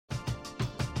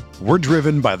We're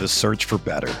driven by the search for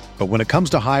better. But when it comes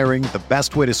to hiring, the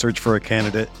best way to search for a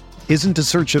candidate isn't to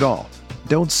search at all.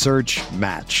 Don't search,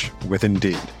 match with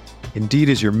Indeed. Indeed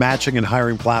is your matching and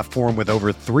hiring platform with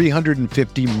over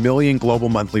 350 million global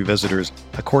monthly visitors,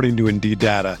 according to Indeed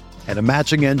data, and a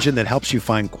matching engine that helps you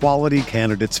find quality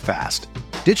candidates fast.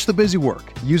 Ditch the busy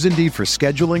work. Use Indeed for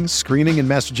scheduling, screening, and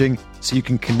messaging so you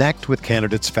can connect with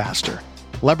candidates faster.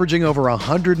 Leveraging over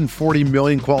 140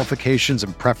 million qualifications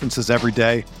and preferences every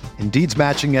day, Indeed's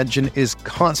matching engine is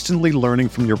constantly learning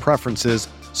from your preferences,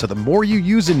 so the more you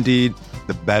use Indeed,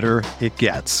 the better it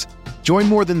gets. Join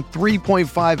more than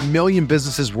 3.5 million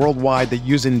businesses worldwide that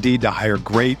use Indeed to hire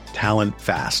great talent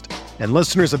fast. And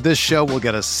listeners of this show will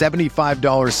get a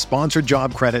 $75 sponsored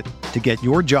job credit to get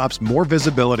your jobs more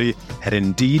visibility at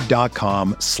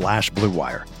Indeed.com/Blue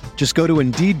Wire. Just go to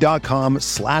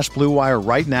Indeed.com/Blue Wire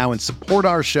right now and support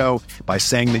our show by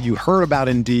saying that you heard about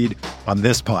Indeed on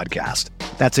this podcast.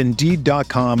 That's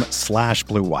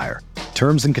Indeed.com/Blue Wire.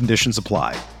 Terms and conditions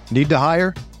apply. Need to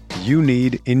hire? You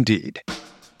need Indeed.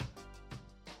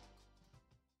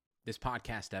 This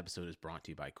podcast episode is brought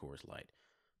to you by Coors Light.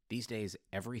 These days,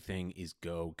 everything is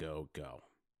go, go, go.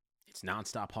 It's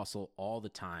nonstop hustle all the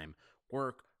time.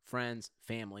 Work, friends,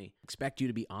 family, expect you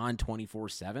to be on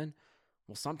 24/7.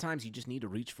 Well, sometimes you just need to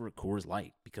reach for a Coors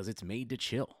Light because it's made to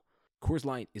chill. Coors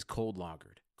Light is cold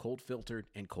lagered, cold filtered,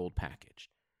 and cold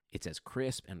packaged. It's as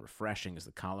crisp and refreshing as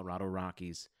the Colorado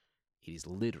Rockies. It is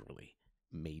literally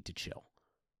made to chill.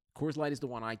 Coors Light is the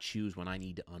one I choose when I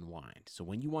need to unwind. So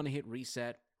when you want to hit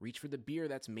reset, reach for the beer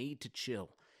that's made to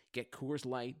chill. Get Coors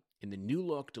Light in the new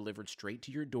look delivered straight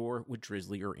to your door with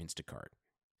Drizzly or Instacart.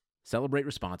 Celebrate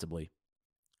responsibly.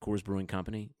 Coors Brewing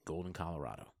Company, Golden,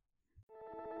 Colorado.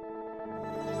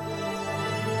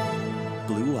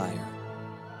 Blue Wire.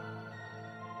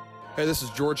 Hey, this is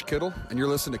George Kittle, and you're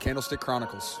listening to Candlestick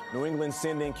Chronicles. New England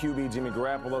sending QB Jimmy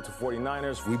Garoppolo to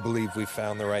 49ers. We believe we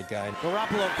found the right guy.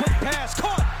 Garoppolo, quick pass,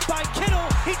 caught by Kittle.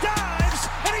 He dives,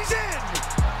 and he's in.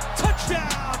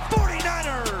 Touchdown,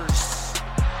 49ers.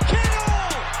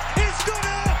 Kittle is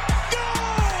gonna go.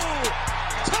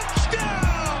 Touchdown.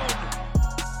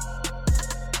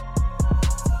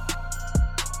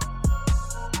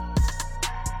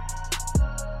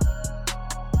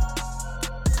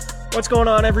 What's going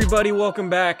on, everybody? Welcome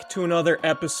back to another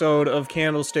episode of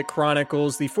Candlestick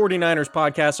Chronicles, the 49ers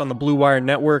podcast on the Blue Wire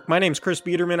Network. My name's Chris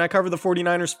Biederman. I cover the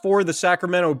 49ers for the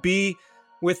Sacramento Bee.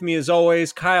 With me, as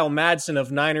always, Kyle Madsen of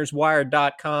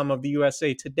NinersWire.com of the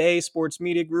USA Today Sports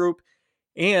Media Group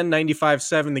and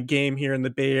 95.7 The Game here in the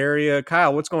Bay Area.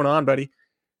 Kyle, what's going on, buddy?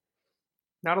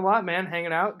 Not a lot, man.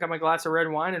 Hanging out. Got my glass of red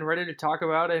wine and ready to talk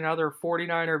about another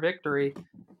 49er victory,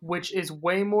 which is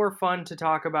way more fun to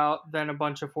talk about than a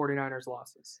bunch of 49ers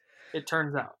losses, it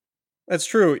turns out. That's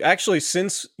true. Actually,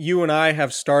 since you and I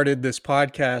have started this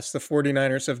podcast, the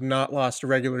 49ers have not lost a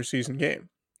regular season game.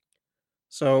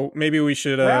 So maybe we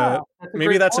should,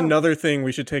 that's another thing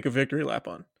we should take a victory lap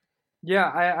on. Yeah,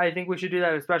 I think we should do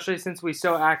that, especially since we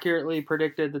so accurately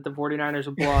predicted that the 49ers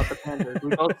would blow out the Panthers.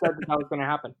 We both said that was going to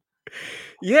happen.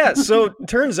 Yeah, so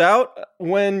turns out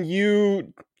when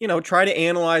you try to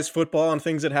analyze football and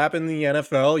things that happen in the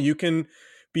NFL, you can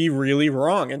be really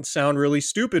wrong and sound really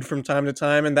stupid from time to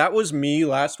time. And that was me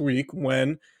last week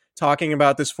when talking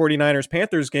about this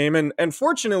 49ers-Panthers game. And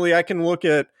fortunately, I can look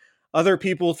at other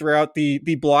people throughout the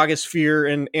blogosphere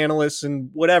and analysts and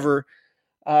whatever.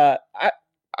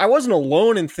 I wasn't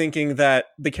alone in thinking that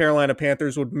the Carolina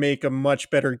Panthers would make a much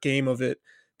better game of it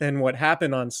than what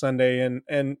happened on Sunday.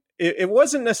 And it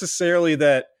wasn't necessarily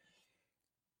that,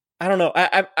 I don't know.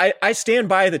 I stand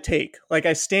by the take. Like,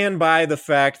 I stand by the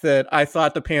fact that I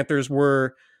thought the Panthers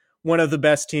were one of the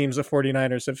best teams the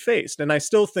 49ers have faced. And I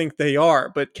still think they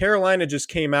are. But Carolina just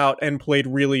came out and played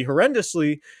really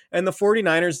horrendously. And the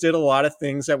 49ers did a lot of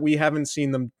things that we haven't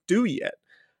seen them do yet.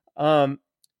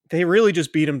 They really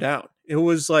just beat them down. It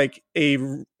was like a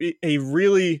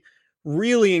really,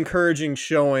 really encouraging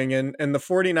showing. And the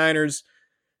 49ers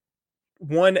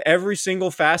won every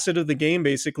single facet of the game,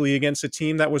 basically, against a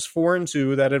team that was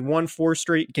 4-2, that had won 4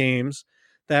 straight games,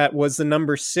 that was the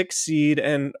number 6 seed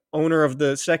and owner of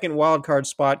the second wildcard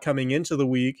spot coming into the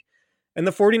week. And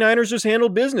the 49ers just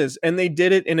handled business, and they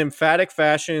did it in emphatic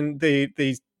fashion. They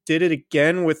did it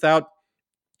again without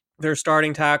their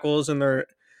starting tackles and their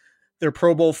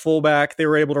Pro Bowl fullback. They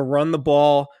were able to run the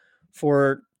ball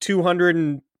for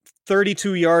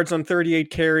 232 yards on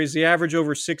 38 carries. The average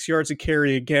over 6 yards a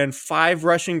carry again. 5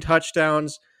 rushing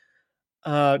touchdowns.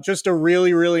 Just a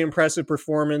really, really impressive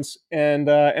performance. And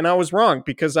I was wrong,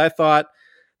 because I thought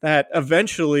that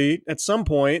eventually, at some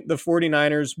point, the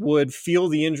 49ers would feel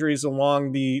the injuries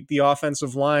along the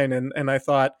offensive line. And I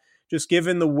thought just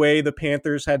given the way the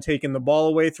Panthers had taken the ball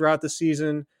away throughout the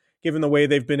season, given the way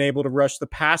they've been able to rush the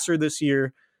passer this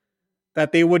year,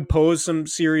 that they would pose some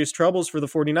serious troubles for the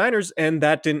 49ers, and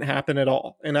that didn't happen at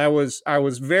all. And I was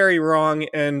very wrong.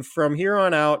 And from here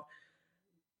on out,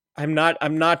 I'm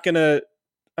not gonna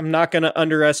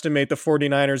underestimate the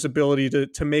 49ers' ability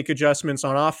to make adjustments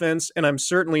on offense, and I'm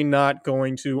certainly not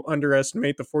going to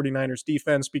underestimate the 49ers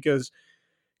defense, because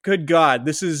good God,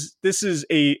 this is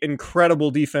a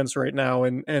incredible defense right now,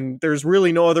 and there's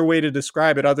really no other way to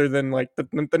describe it other than like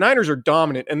the Niners are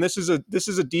dominant, and this is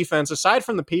a defense, aside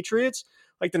from the Patriots,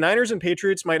 like the Niners and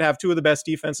Patriots might have two of the best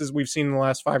defenses we've seen in the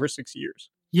last 5 or 6 years.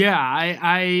 Yeah,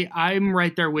 I'm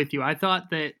right there with you. I thought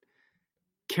that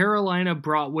Carolina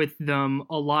brought with them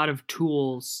a lot of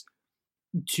tools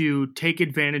to take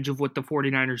advantage of what the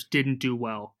 49ers didn't do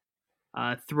well.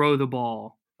 Throw the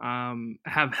ball,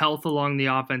 have health along the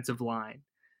offensive line.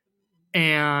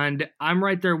 And I'm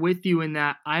right there with you in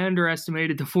that I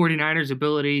underestimated the 49ers'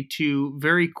 ability to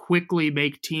very quickly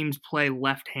make teams play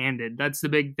left-handed. That's the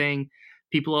big thing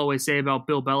people always say about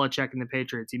Bill Belichick and the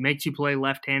Patriots. He makes you play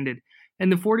left-handed.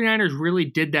 And the 49ers really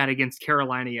did that against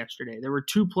Carolina yesterday. There were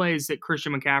 2 plays that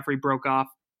Christian McCaffrey broke off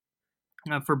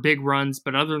for big runs,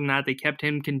 but other than that, they kept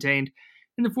him contained.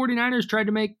 And the 49ers tried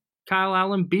to make Kyle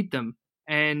Allen beat them.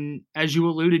 And as you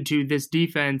alluded to, this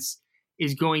defense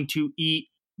is going to eat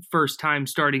first-time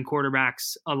starting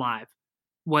quarterbacks alive,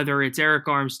 whether it's Eric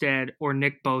Armstead or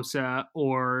Nick Bosa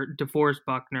or DeForest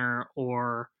Buckner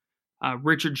or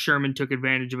Richard Sherman took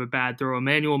advantage of a bad throw.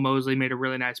 Emmanuel Mosley made a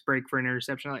really nice break for an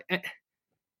interception.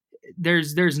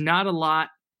 There's not a lot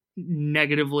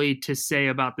negatively to say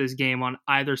about this game on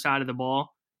either side of the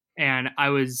ball. And I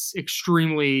was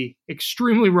extremely,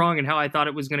 extremely wrong in how I thought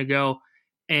it was going to go.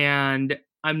 And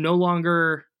I'm no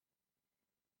longer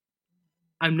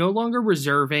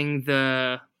reserving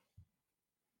the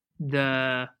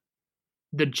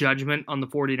judgment on the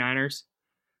 49ers.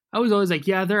 I was always like,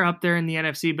 yeah, they're up there in the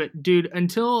NFC, but dude,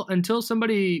 until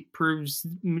somebody proves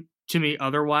to me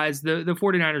otherwise, the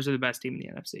 49ers are the best team in the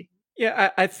NFC.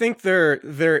 Yeah, I think they're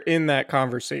in that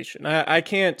conversation. I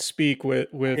can't speak with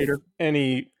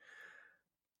any.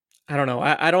 I don't know.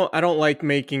 I don't like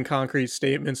making concrete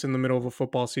statements in the middle of a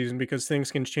football season because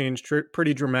things can change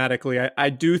pretty dramatically. I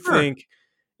do think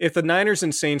if the Niners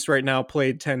and Saints right now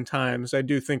played 10 times, I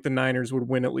do think the Niners would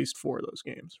win at least 4 of those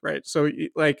games, right? So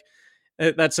like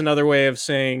that's another way of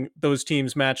saying those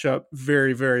teams match up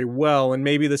very, very well. And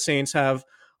maybe the Saints have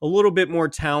a little bit more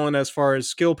talent as far as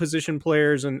skill position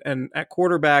players and at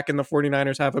quarterback, and the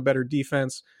 49ers have a better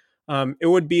defense. It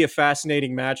would be a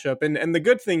fascinating matchup. And the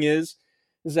good thing is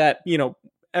that, you know,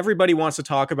 everybody wants to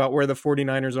talk about where the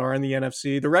 49ers are in the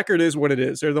NFC. The record is what it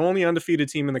is. They're the only undefeated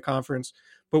team in the conference,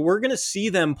 but we're going to see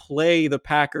them play the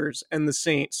Packers and the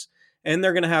Saints, and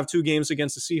they're going to have 2 games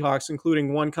against the Seahawks,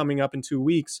 including one coming up in 2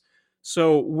 weeks.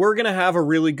 So we're going to have a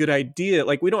really good idea.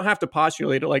 Like, we don't have to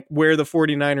postulate it, like where the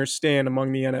 49ers stand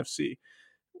among the NFC.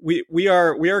 We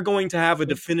are going to have a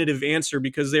definitive answer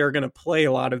because they are going to play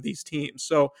a lot of these teams.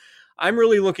 So I'm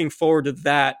really looking forward to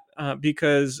that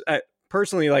because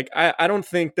personally, like, I don't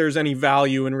think there's any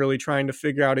value in really trying to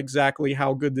figure out exactly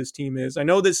how good this team is. I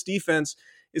know this defense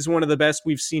is one of the best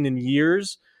we've seen in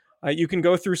years. You can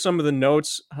go through some of the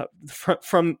notes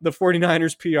from the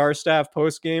 49ers PR staff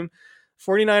post-game.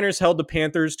 49ers held the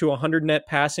Panthers to 100 net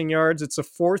passing yards. It's a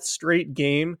 4th straight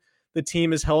game the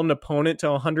team has held an opponent to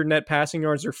 100 net passing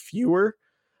yards or fewer.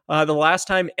 The last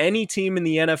time any team in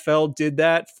the NFL did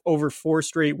that over 4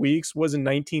 straight weeks was in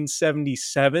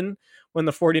 1977 when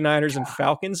the 49ers and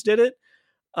Falcons did it.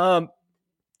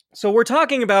 So we're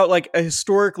talking about like a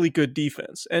historically good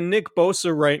defense. And Nick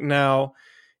Bosa right now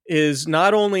is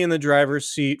not only in the driver's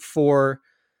seat for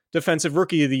Defensive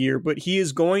Rookie of the Year, but he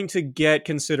is going to get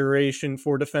consideration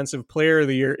for Defensive Player of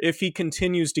the Year if he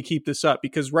continues to keep this up,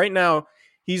 because right now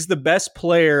he's the best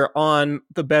player on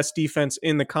the best defense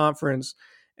in the conference.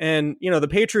 And, you know, the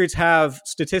Patriots have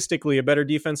statistically a better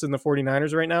defense than the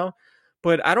 49ers right now,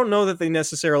 but I don't know that they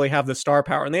necessarily have the star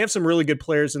power. And they have some really good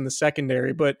players in the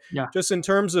secondary, but just in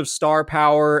terms of star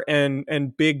power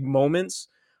and big moments,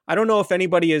 I don't know if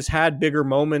anybody has had bigger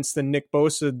moments than Nick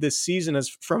Bosa this season as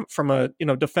from a, you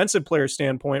know, defensive player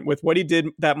standpoint, with what he did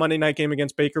that Monday night game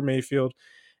against Baker Mayfield.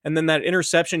 And then that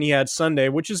interception he had Sunday,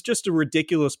 which is just a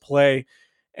ridiculous play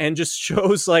and just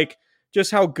shows like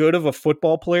just how good of a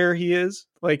football player he is.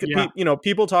 Like, you know,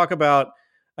 people talk about,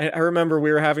 I remember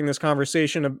we were having this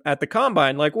conversation at the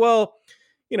Combine, like, well,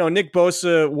 you know, Nick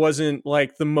Bosa wasn't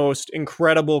like the most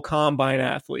incredible Combine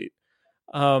athlete.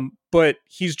 But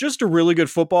he's just a really good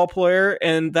football player,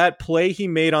 and that play he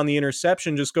made on the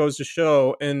interception just goes to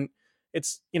show. And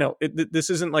it's, this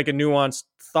isn't like a nuanced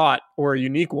thought or a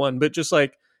unique one, but just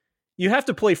like, you have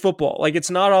to play football. Like, it's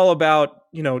not all about,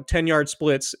 10-yard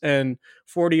splits and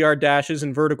 40-yard dashes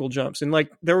and vertical jumps. And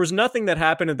like, there was nothing that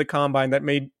happened at the combine that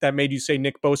made you say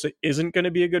Nick Bosa isn't going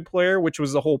to be a good player, which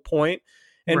was the whole point.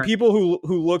 And Right. people who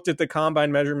looked at the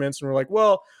combine measurements and were like,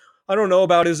 well, I don't know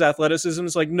about his athleticism.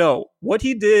 It's like, no, what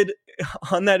he did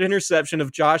on that interception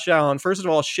of Josh Allen, first of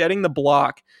all, shedding the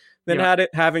block, then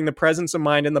having the presence of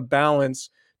mind and the balance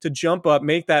to jump up,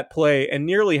 make that play, and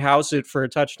nearly house it for a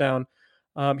touchdown.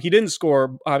 He didn't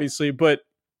score, obviously, but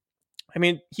I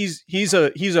mean, he's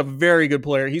a very good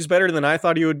player. He's better than I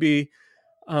thought he would be.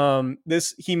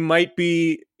 He might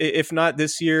be, if not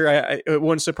this year, it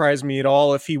wouldn't surprise me at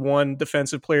all if he won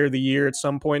Defensive Player of the Year at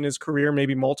some point in his career,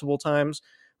 maybe multiple times.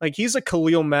 Like, he's a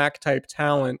Khalil Mack type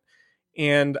talent.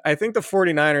 And I think the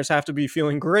 49ers have to be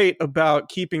feeling great about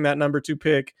keeping that number 2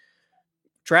 pick,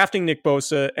 drafting Nick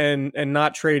Bosa, and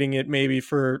not trading it maybe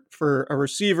for a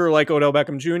receiver like Odell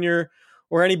Beckham Jr.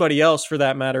 or anybody else for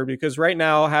that matter, because right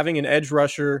now having an edge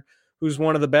rusher who's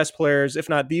one of the best players, if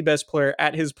not the best player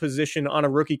at his position on a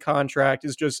rookie contract,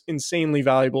 is just insanely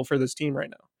valuable for this team right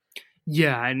now.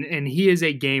 Yeah, and he is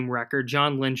a game wrecker.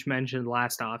 John Lynch mentioned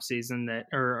last offseason that,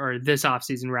 or this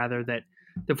offseason rather, that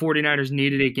the 49ers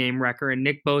needed a game wrecker, and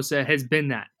Nick Bosa has been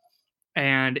that.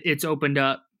 And it's opened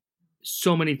up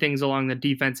so many things along the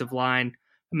defensive line.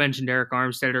 I mentioned Eric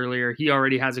Armstead earlier. He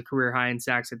already has a career high in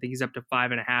sacks. I think he's up to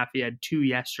 5.5. He had 2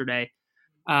 yesterday.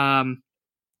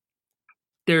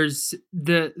 There's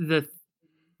the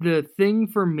thing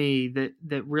for me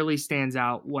that really stands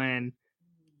out when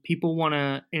people want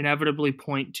to inevitably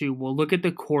point to, well, look at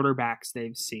the quarterbacks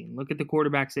they've seen. Look at the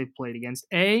quarterbacks they've played against.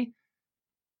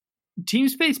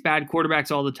 Teams face bad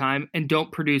quarterbacks all the time and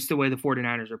don't produce the way the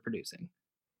 49ers are producing.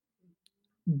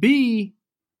 B,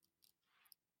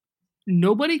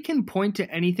 nobody can point to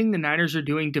anything the Niners are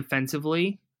doing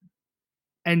defensively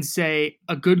and say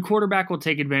a good quarterback will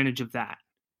take advantage of that,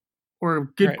 or a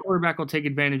good quarterback will take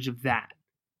advantage of that.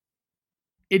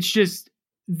 It's just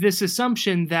this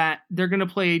assumption that they're going to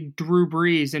play Drew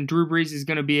Brees and Drew Brees is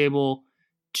going to be able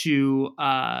to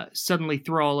suddenly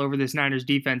throw all over this Niners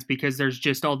defense because there's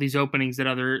just all these openings that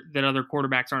other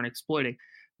quarterbacks aren't exploiting.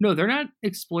 No, they're not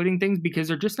exploiting things because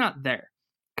they're just not there.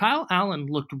 Kyle Allen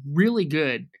looked really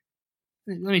good.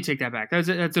 Let me take that back. That's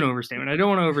an overstatement. I don't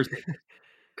want to overstate it.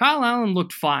 Kyle Allen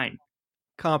looked fine.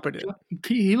 Competent.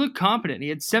 He looked competent. He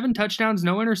had 7 touchdowns,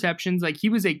 no interceptions. Like, he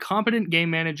was a competent game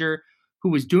manager who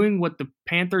was doing what the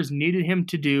Panthers needed him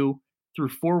to do through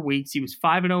 4 weeks. He was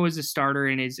 5-0 as a starter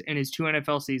in his 2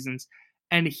 NFL seasons,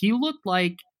 and he looked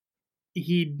like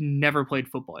he'd never played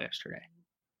football yesterday.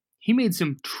 He made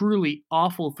some truly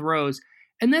awful throws,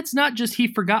 and that's not just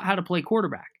he forgot how to play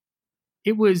quarterback.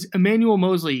 It was Emmanuel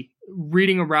Mosley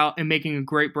reading a route and making a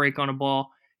great break on a ball.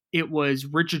 It was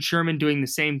Richard Sherman doing the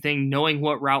same thing, knowing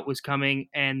what route was coming,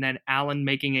 and then Allen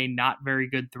making a not very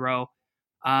good throw.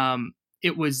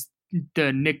 It was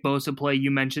the Nick Bosa play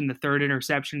you mentioned, the 3rd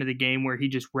interception of the game where he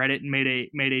just read it and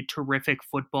made a terrific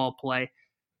football play.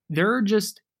 There are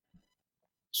just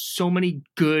so many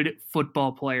good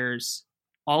football players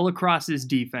all across this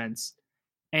defense,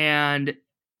 and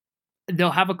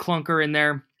they'll have a clunker in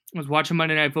there. I was watching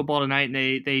Monday Night Football tonight, and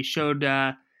they showed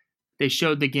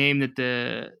the game that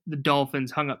the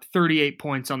Dolphins hung up 38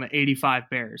 points on the 85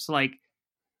 Bears. Like,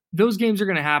 those games are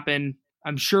going to happen.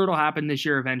 I'm sure it'll happen this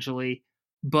year eventually.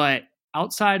 But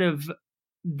outside of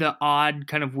the odd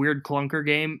kind of weird clunker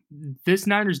game, this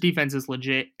Niners defense is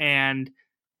legit. And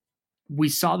we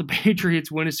saw the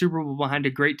Patriots win a Super Bowl behind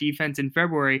a great defense in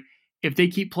February. If they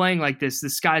keep playing like this, the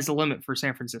sky's the limit for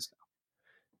San Francisco.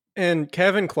 And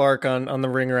Kevin Clark on the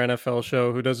Ringer NFL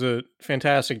show, who does a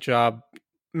fantastic job,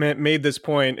 made this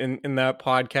point in that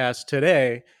podcast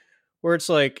today, where it's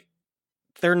like,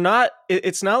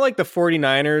 it's not like the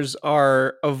 49ers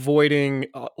are avoiding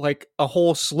like a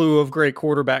whole slew of great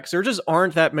quarterbacks. There just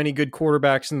aren't that many good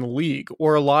quarterbacks in the league,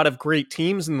 or a lot of great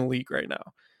teams in the league right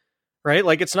now, right?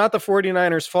 Like, it's not the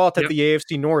 49ers' fault that the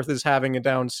AFC North is having a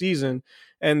down season.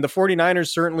 And the 49ers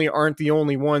certainly aren't the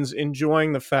only ones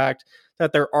enjoying the fact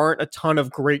that there aren't a ton of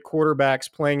great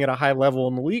quarterbacks playing at a high level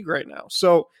in the league right now.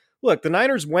 So look, the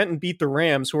Niners went and beat the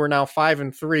Rams, who are now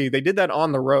 5-3. They did that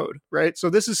on the road, right? So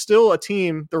this is still a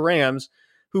team, the Rams,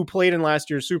 who played in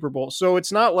last year's Super Bowl. So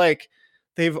it's not like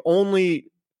they've only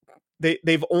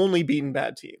beaten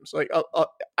bad teams. Like,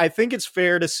 I think it's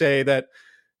fair to say that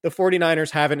the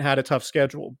 49ers haven't had a tough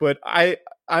schedule, but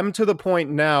I'm to the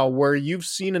point now where you've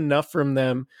seen enough from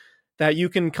them that you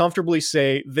can comfortably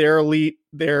say they're elite.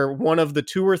 They're one of the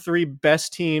 2 or 3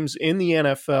 best teams in the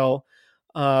NFL.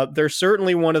 They're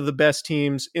certainly one of the best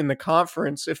teams in the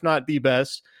conference, if not the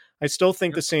best. I still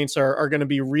think the Saints are going to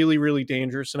be really, really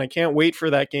dangerous, and I can't wait for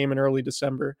that game in early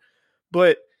December.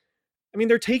 But I mean,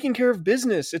 they're taking care of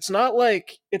business. It's not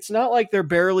like they're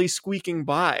barely squeaking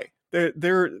by.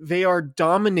 They are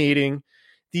dominating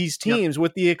these teams,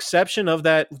 with the exception of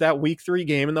that week 3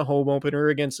 game in the home opener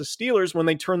against the Steelers when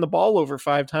they turned the ball over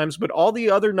 5 times. But all the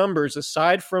other numbers,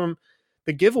 aside from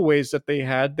the giveaways that they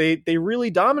had, they really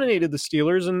dominated the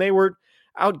Steelers, and they were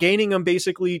outgaining them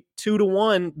basically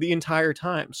 2-1 the entire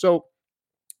time. So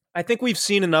I think we've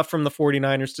seen enough from the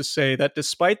 49ers to say that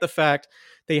despite the fact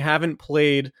they haven't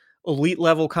played elite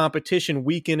level competition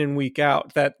week in and week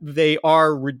out, that they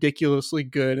are ridiculously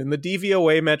good. And the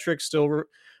DVOA metrics still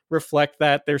reflect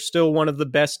that. They're still one of the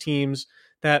best teams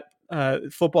that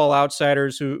Football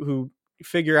Outsiders who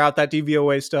figure out that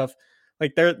DVOA stuff.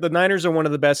 Like the Niners are one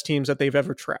of the best teams that they've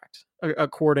ever tracked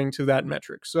according to that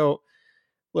metric. So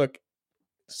look,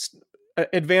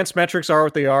 advanced metrics are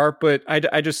what they are, but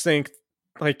I just think,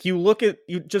 like, you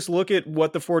just look at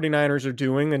what the 49ers are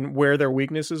doing and where their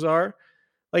weaknesses are.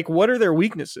 Like, what are their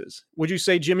weaknesses? Would you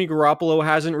say Jimmy Garoppolo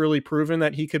hasn't really proven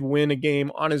that he could win a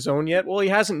game on his own yet? Well, he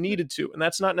hasn't needed to, and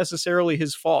that's not necessarily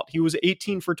his fault. He was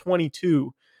 18 for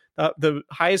 22, the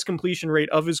highest completion rate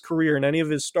of his career in any of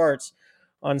his starts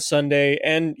on Sunday,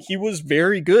 and he was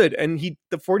very good. And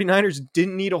the 49ers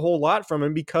didn't need a whole lot from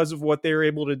him because of what they were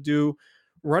able to do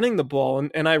running the ball.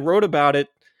 And I wrote about it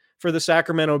for the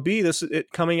Sacramento Bee,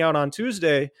 coming out on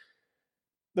Tuesday.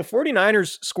 The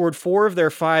 49ers scored 4 of their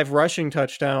 5 rushing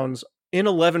touchdowns in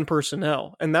 11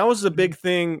 personnel. And that was the big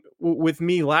thing with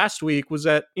me last week, was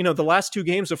that, the last 2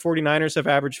 games, the 49ers have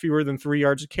averaged fewer than 3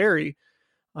 yards a carry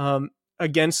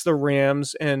against the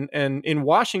Rams and in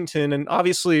Washington. And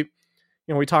obviously,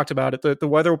 we talked about it. The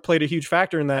weather played a huge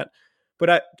factor in that.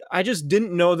 But I just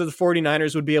didn't know that the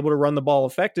 49ers would be able to run the ball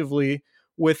effectively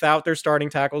without their starting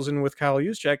tackles and with Kyle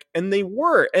Juszczyk. And they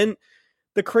were. And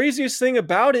the craziest thing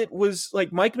about it was,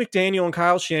 like, Mike McDaniel and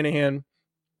Kyle Shanahan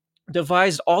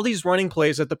devised all these running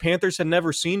plays that the Panthers had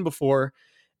never seen before.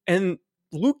 And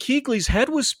Luke Kuechly's head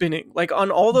was spinning, like,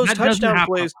 on all those touchdown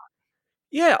plays.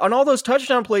 Yeah, on all those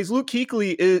touchdown plays, Luke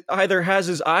Kuechly either has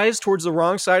his eyes towards the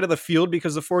wrong side of the field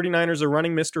because the 49ers are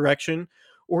running misdirection,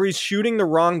 or he's shooting the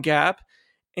wrong gap.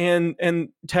 And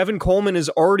Tevin Coleman is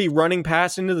already running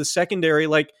past into the secondary.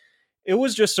 Like, it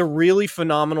was just a really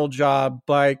phenomenal job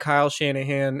by Kyle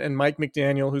Shanahan and Mike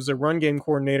McDaniel, who's the run game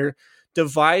coordinator,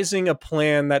 devising a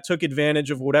plan that took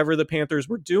advantage of whatever the Panthers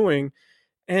were doing.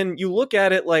 And you look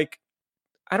at it like,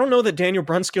 I don't know that Daniel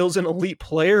Brunskill's an elite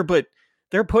player, but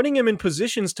they're putting him in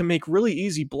positions to make really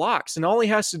easy blocks. And all he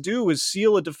has to do is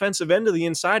seal a defensive end to the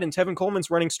inside, and Tevin Coleman's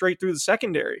running straight through the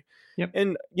secondary. Yep.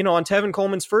 And, on Tevin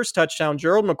Coleman's first touchdown,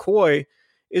 Gerald McCoy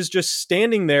is just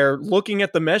standing there looking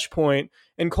at the mesh point,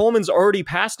 and Coleman's already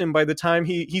past him by the time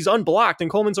he's unblocked, and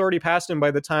Coleman's already past him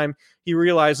by the time he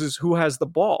realizes who has the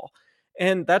ball.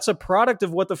 And that's a product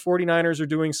of what the 49ers are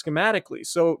doing schematically.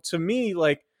 So to me,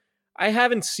 like, I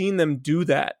haven't seen them do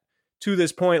that to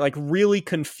this point, like, really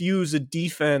confuse a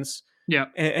defense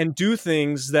and do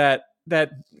things that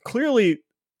clearly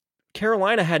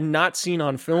Carolina had not seen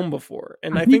on film before.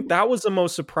 And I think that was the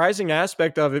most surprising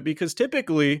aspect of it, because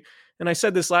typically, and I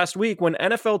said this last week, when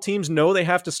NFL teams know they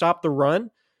have to stop the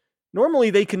run, normally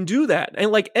they can do that.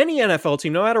 And like any NFL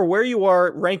team, no matter where you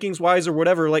are rankings wise or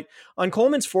whatever, like on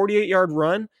Coleman's 48-yard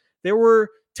run, there were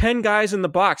 10 guys in the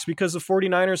box because the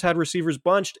 49ers had receivers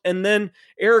bunched. And then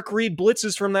Eric Reed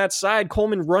blitzes from that side.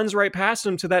 Coleman runs right past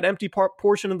him to that empty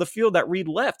portion of the field that Reed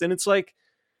left. And it's like,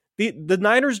 the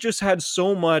Niners just had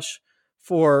so much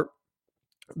for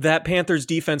that Panthers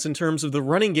defense in terms of the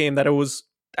running game that it was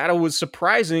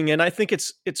surprising. And I think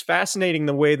it's fascinating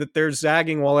the way that they're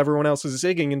zagging while everyone else is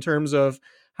zigging in terms of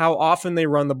how often they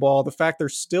run the ball, the fact they're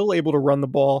still able to run the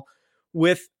ball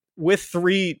with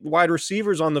 3 wide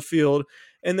receivers on the field,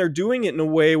 and they're doing it in a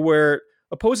way where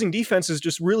opposing defenses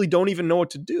just really don't even know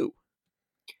what to do.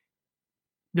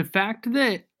 The fact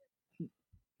that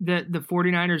the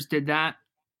 49ers did that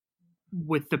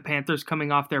with the Panthers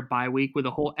coming off their bye week with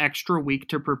a whole extra week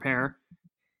to prepare,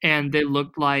 and they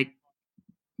looked like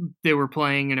they were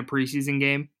playing in a preseason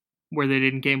game where they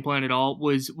didn't game plan at all,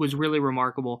 was really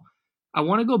remarkable. I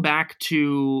want to go back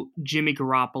to Jimmy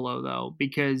Garoppolo, though,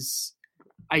 because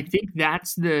I think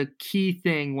that's the key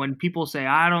thing when people say,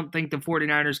 I don't think the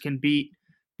 49ers can beat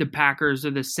the Packers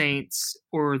or the Saints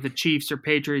or the Chiefs or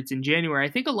Patriots in January.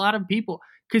 I think a lot of people,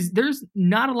 because there's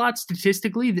not a lot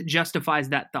statistically that justifies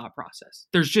that thought process.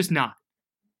 There's just not.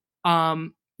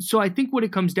 So I think what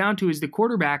it comes down to is the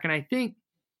quarterback. And I think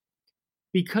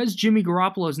because Jimmy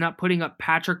Garoppolo is not putting up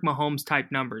Patrick Mahomes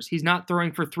type numbers, he's not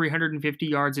throwing for 350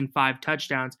 yards and 5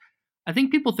 touchdowns. I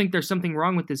think people think there's something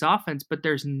wrong with this offense, but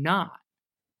there's not.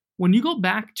 When you go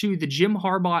back to the Jim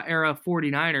Harbaugh era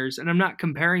 49ers, and I'm not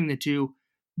comparing the two,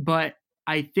 but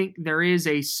I think there is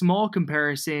a small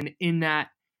comparison in that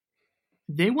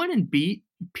they went and beat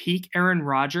peak Aaron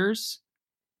Rodgers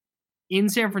in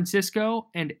San Francisco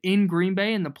and in Green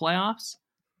Bay in the playoffs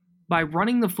by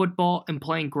running the football and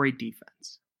playing great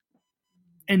defense.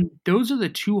 And those are the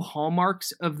two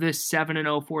hallmarks of this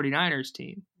 7-0 49ers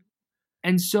team.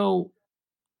 And so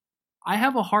I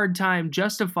have a hard time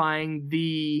justifying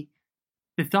the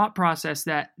thought process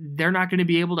that they're not going to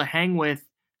be able to hang with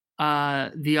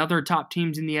the other top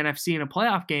teams in the NFC in a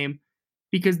playoff game,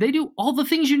 because they do all the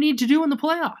things you need to do in the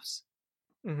playoffs.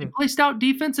 Mm-hmm. They play stout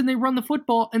defense and they run the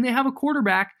football, and they have a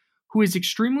quarterback who is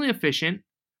extremely efficient,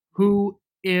 who,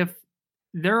 if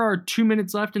there are 2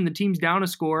 minutes left and the team's down a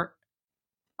score,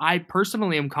 I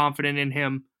personally am confident in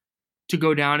him to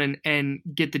go down and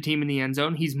get the team in the end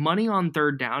zone. He's money on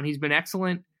third down. He's been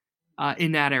excellent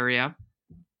in that area.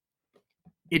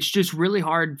 It's just really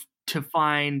hard to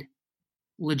find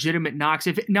legitimate knocks.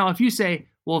 If you say,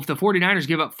 well, if the 49ers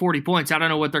give up 40 points, I don't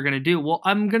know what they're going to do. Well,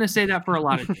 I'm going to say that for a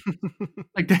lot of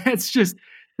like, that's just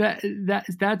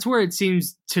that's where it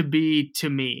seems to be to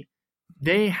me.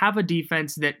 They have a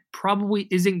defense that probably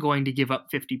isn't going to give up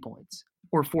 50 points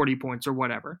or 40 points or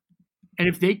whatever. And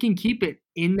if they can keep it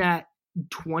in that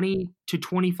 20 to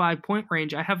 25 point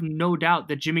range, I have no doubt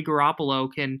that Jimmy Garoppolo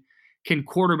can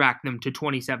quarterback them to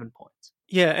 27 points.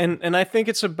 Yeah, and I think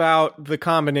it's about the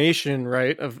combination,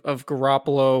 right, of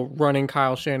Garoppolo running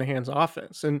Kyle Shanahan's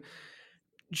offense. And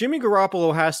Jimmy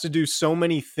Garoppolo has to do so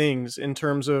many things in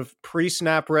terms of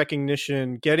pre-snap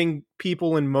recognition, getting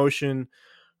people in motion.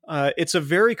 It's a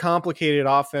very complicated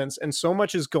offense, and so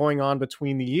much is going on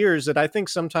between the years that I think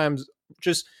sometimes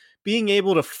just being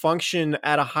able to function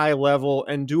at a high level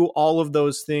and do all of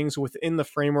those things within the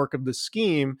framework of the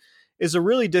scheme is a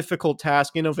really difficult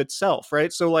task in of itself,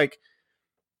 right? So like,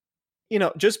 you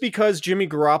know, just because Jimmy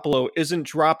Garoppolo isn't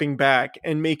dropping back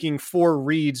and making 4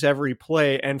 reads every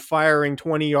play and firing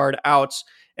 20-yard outs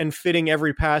and fitting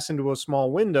every pass into a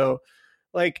small window,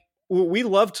 like we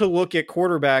love to look at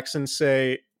quarterbacks and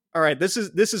say, all right, this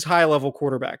is high-level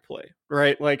quarterback play,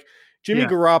 right? Like Jimmy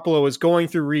Garoppolo is going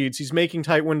through reads, he's making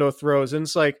tight window throws, and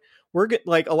it's like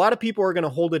a lot of people are going to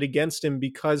hold it against him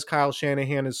because Kyle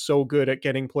Shanahan is so good at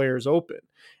getting players open.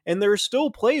 And there are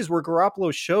still plays where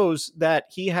Garoppolo shows that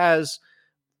he has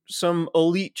some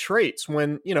elite traits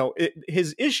when, you know,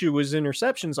 his issue is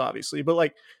interceptions, obviously, but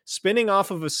like spinning off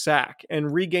of a sack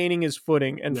and regaining his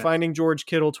footing and finding George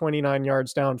Kittle 29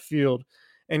 yards downfield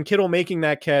and Kittle making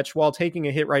that catch while taking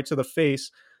a hit right to the face.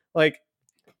 Like,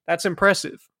 that's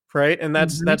impressive, right? And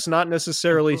that's not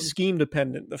necessarily scheme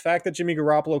dependent. The fact that Jimmy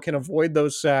Garoppolo can avoid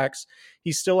those sacks,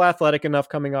 he's still athletic enough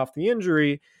coming off the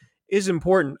injury, is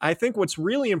important. I think what's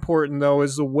really important, though,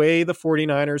 is the way the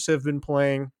 49ers have been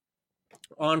playing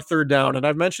on third down. And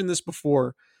I've mentioned this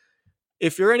before.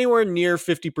 If you're anywhere near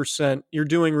 50%, you're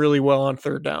doing really well on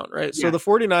third down, right? Yeah. So the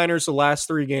 49ers, the last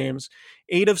 3 games,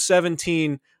 8 of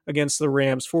 17 against the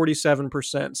Rams,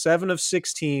 47%, 7 of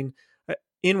 16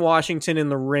 in Washington in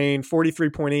the rain,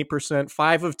 43.8%,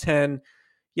 5 of 10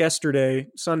 yesterday,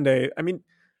 Sunday. I mean,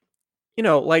 you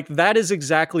know, like that is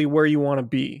exactly where you want to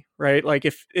be, right? Like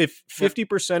if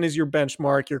 50% is your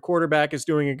benchmark, your quarterback is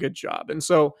doing a good job. And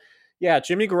so, yeah,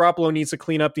 Jimmy Garoppolo needs to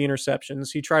clean up the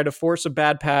interceptions. He tried to force a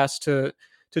bad pass to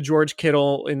George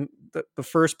Kittle in the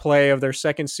first play of their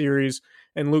second series,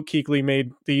 and Luke Kuechly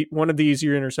made one of the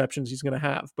easier interceptions he's going to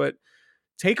have. But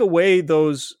take away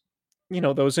those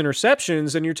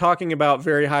interceptions, and you're talking about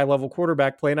very high level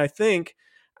quarterback play. And I think,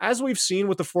 as we've seen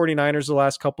with the 49ers the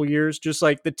last couple of years, just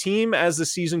like the team as the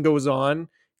season goes on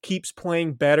keeps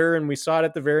playing better. And we saw it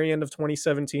at the very end of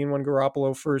 2017 when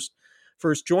Garoppolo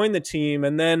first joined the team.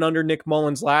 And then under Nick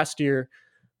Mullins last year,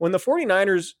 when the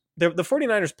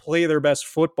 49ers play their best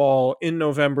football in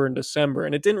November and December,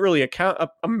 and it didn't really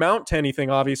amount to anything,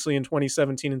 obviously, in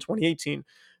 2017 and 2018,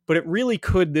 but it really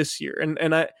could this year.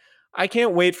 And I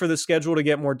can't wait for the schedule to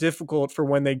get more difficult for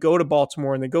when they go to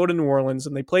Baltimore and they go to New Orleans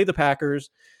and they play the Packers.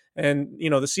 And, you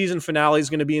know, the season finale is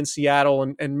going to be in Seattle,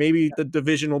 and maybe the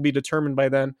division will be determined by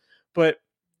then. But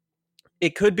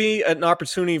it could be an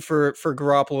opportunity for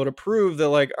Garoppolo to prove that,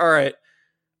 like, all right,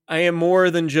 I am more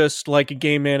than just like a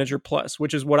game manager plus,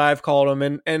 which is what I've called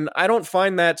him. And I don't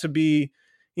find that to be,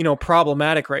 you know,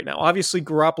 problematic right now. Obviously,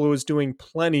 Garoppolo is doing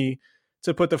plenty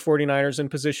to put the 49ers in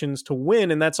positions to win,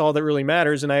 and that's all that really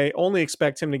matters. And I only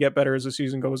expect him to get better as the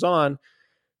season goes on,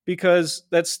 because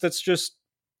that's just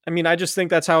I mean, I just think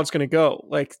that's how it's going to go.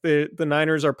 Like the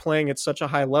Niners are playing at such a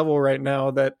high level right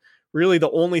now that really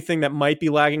the only thing that might be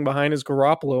lagging behind is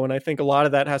Garoppolo. And I think a lot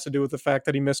of that has to do with the fact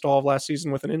that he missed all of last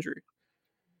season with an injury.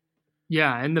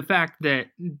 Yeah, and the fact that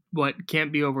what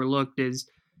can't be overlooked is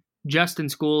Justin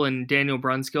School and Daniel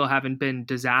Brunskill haven't been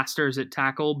disasters at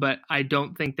tackle, but I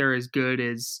don't think they're as good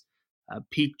as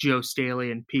peak Joe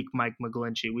Staley and peak Mike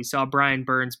McGlinchey. We saw Brian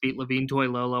Burns beat Levine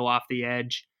Toilolo off the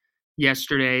edge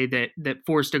yesterday that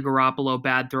forced a Garoppolo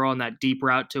bad throw on that deep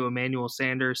route to Emmanuel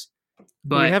Sanders.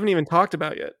 But we haven't even talked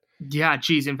about yet. Yeah,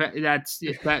 geez. In fact,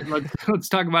 let's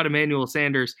talk about Emmanuel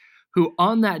Sanders, who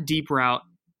on that deep route,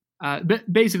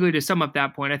 basically to sum up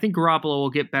that point, I think Garoppolo will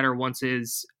get better once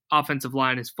his offensive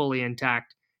line is fully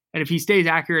intact. And if he stays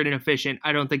accurate and efficient,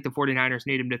 I don't think the 49ers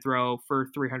need him to throw for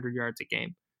 300 yards a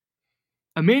game.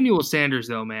 Emmanuel Sanders,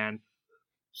 though, man,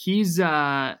 he's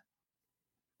a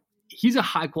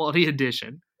high-quality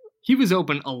addition. He was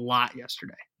open a lot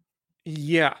yesterday.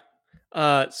 Yeah.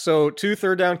 So 2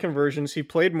 third down conversions. He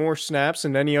played more snaps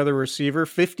than any other receiver,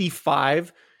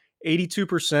 55,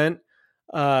 82%.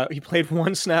 He played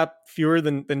 1 snap fewer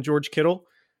than George Kittle.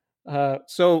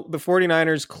 So the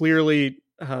 49ers clearly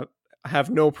have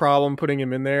no problem putting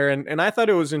him in there. And I thought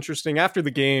it was interesting after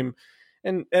the game,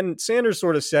 and Sanders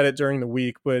sort of said it during the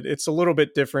week, but it's a little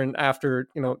bit different after,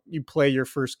 you play your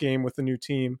first game with the new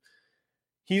team.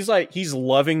 He's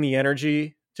loving the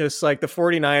energy. Just like the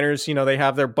 49ers, they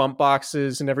have their bump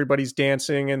boxes and everybody's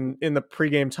dancing, and in the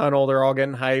pregame tunnel, they're all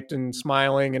getting hyped and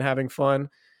smiling and having fun.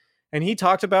 And he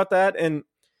talked about that. And,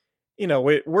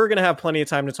 we're going to have plenty of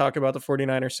time to talk about the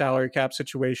 49ers salary cap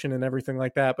situation and everything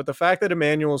like that. But the fact that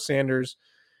Emmanuel Sanders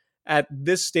at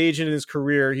this stage in his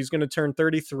career, he's going to turn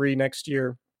 33 next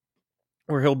year,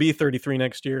 or he'll be 33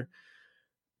 next year.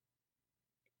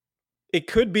 It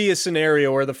could be a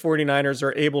scenario where the 49ers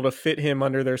are able to fit him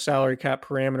under their salary cap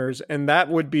parameters, and that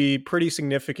would be pretty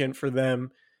significant for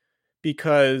them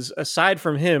because aside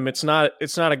from him, it's not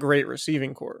a great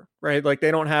receiving core, right? Like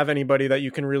they don't have anybody that you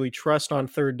can really trust on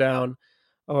third down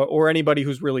or anybody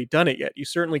who's really done it yet. You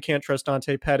certainly can't trust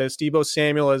Dante Pettis. Deebo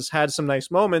Samuel has had some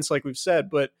nice moments, like we've said,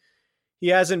 but he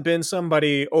hasn't been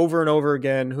somebody over and over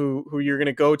again who you're going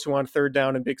to go to on third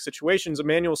down in big situations.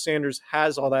 Emmanuel Sanders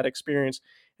has all that experience,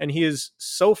 and he is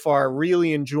so far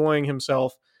really enjoying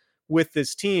himself with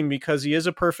this team because he is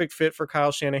a perfect fit for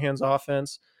Kyle Shanahan's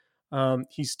offense.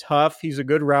 He's tough. He's a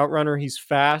good route runner. He's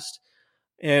fast.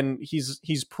 And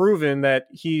he's proven that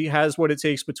he has what it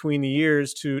takes between the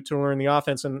years to learn the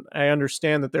offense. And I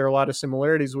understand that there are a lot of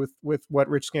similarities with what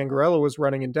Rich Scangarello was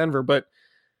running in Denver. But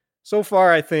so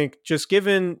far, I think just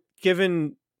given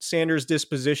Sanders'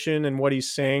 disposition and what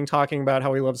he's saying, talking about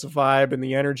how he loves the vibe and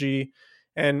the energy.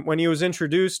 And when he was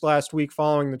introduced last week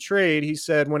following the trade, he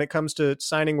said when it comes to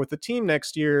signing with the team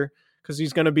next year, because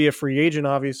he's going to be a free agent,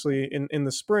 obviously, in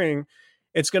the spring,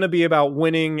 it's going to be about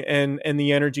winning and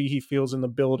the energy he feels in the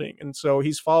building. And so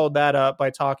he's followed that up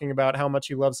by talking about how much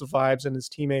he loves the vibes and his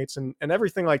teammates and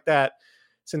everything like that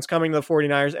since coming to the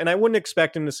 49ers. And I wouldn't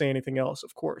expect him to say anything else,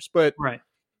 of course. But right.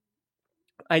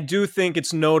 I do think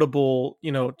it's notable,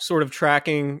 sort of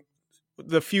tracking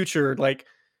the future. Like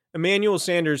Emmanuel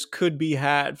Sanders could be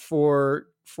had for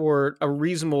a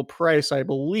reasonable price, I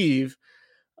believe.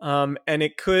 And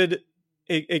it could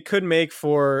make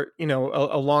for,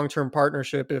 a long-term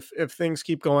partnership if things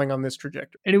keep going on this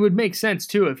trajectory. And it would make sense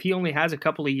too, if he only has a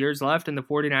couple of years left in the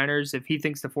 49ers, if he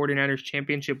thinks the 49ers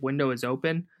championship window is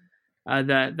open,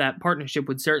 that partnership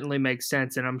would certainly make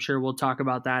sense. And I'm sure we'll talk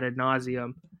about that ad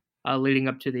nauseum leading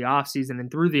up to the offseason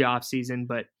and through the offseason.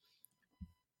 But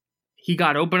he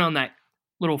got open on that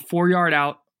little 4-yard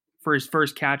out for his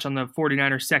first catch on the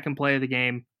 49ers' second play of the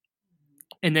game.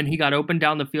 And then he got open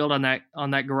down the field on that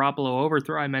Garoppolo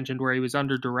overthrow I mentioned where he was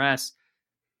under duress.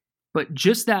 But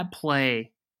just that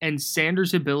play and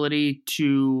Sanders' ability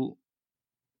to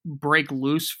break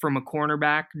loose from a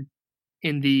cornerback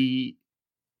in the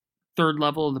third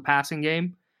level of the passing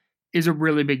game is a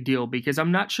really big deal because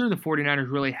I'm not sure the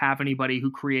 49ers really have anybody who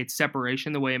creates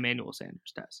separation the way Emmanuel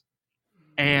Sanders does.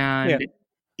 And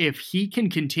if he can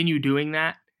continue doing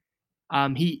that,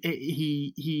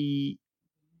 he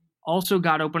also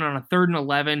got open on a 3rd and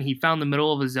 11. He found the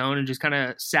middle of his zone and just kind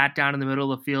of sat down in the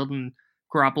middle of the field, and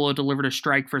Garoppolo delivered a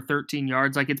strike for 13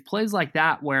 yards. Like it's plays like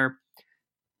that where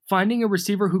finding a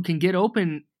receiver who can get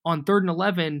open on 3rd and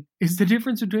 11 is the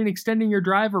difference between extending your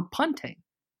drive or punting.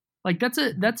 Like that's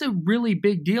a really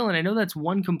big deal. And I know that's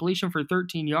one completion for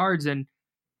 13 yards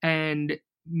and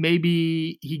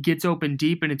maybe he gets open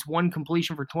deep and it's one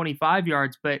completion for 25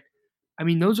 yards. But I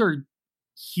mean, those are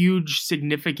huge,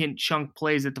 significant chunk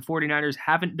plays that the 49ers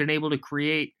haven't been able to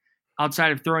create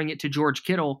outside of throwing it to George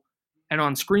Kittle and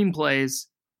on screenplays,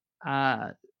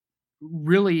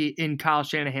 really in Kyle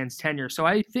Shanahan's tenure. So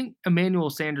I think Emmanuel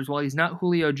Sanders, while he's not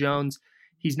Julio Jones,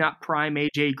 he's not prime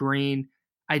AJ Green,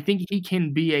 I think he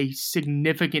can be a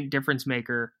significant difference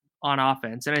maker on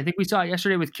offense. And I think we saw it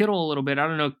yesterday with Kittle a little bit. I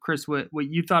don't know, Chris, what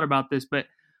you thought about this, but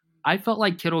I felt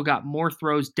like Kittle got more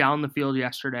throws down the field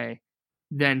yesterday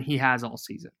than he has all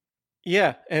season.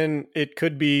 Yeah, and it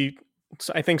could be,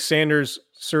 I think Sanders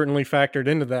certainly factored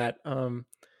into that.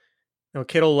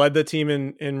 Kittle led the team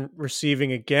in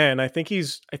receiving again. I think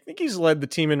he's led the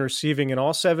team in receiving in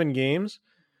all 7 games,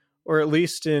 or at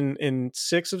least in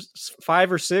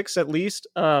 5 or 6 at least.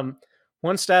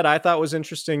 One stat I thought was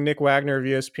interesting, Nick Wagner of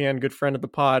ESPN, good friend of the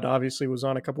pod, obviously was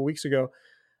on a couple weeks ago.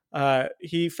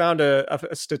 He found a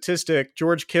statistic.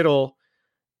 George Kittle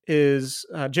is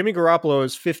Jimmy Garoppolo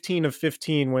is 15 of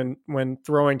 15 when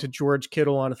throwing to George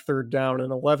Kittle on a third down,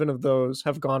 and 11 of those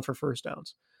have gone for first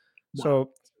downs. Wow. So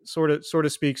sort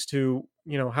of speaks to,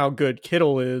 how good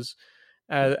Kittle is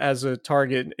as a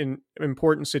target in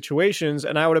important situations.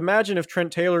 And I would imagine if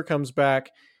Trent Taylor comes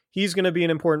back, he's going to be an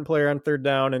important player on third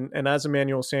down. And as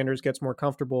Emmanuel Sanders gets more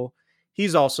comfortable,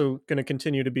 he's also going to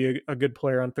continue to be a good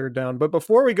player on third down. But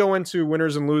before we go into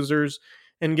winners and losers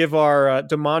and give our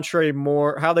Demontre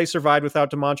Moore, how they survived without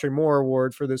Demontre Moore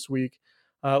award for this week,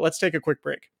 let's take a quick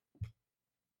break.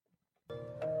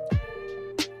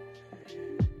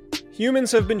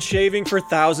 Humans have been shaving for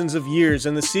thousands of years,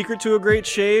 and the secret to a great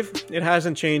shave? It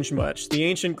hasn't changed much. The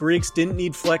ancient Greeks didn't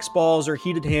need flex balls or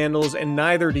heated handles, and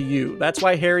neither do you. That's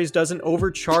why Harry's doesn't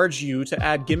overcharge you to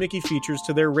add gimmicky features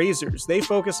to their razors. They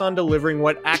focus on delivering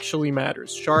what actually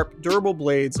matters: sharp, durable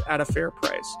blades at a fair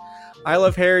price. I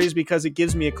love Harry's because it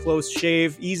gives me a close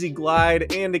shave, easy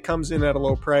glide, and it comes in at a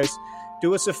low price.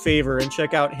 Do us a favor and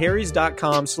check out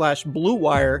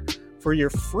harrys.com/bluewire for your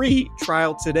free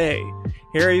trial today.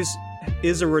 Harry's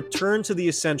is a return to the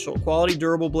essential. Quality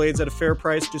durable blades at a fair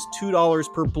price, just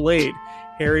 $2 per blade.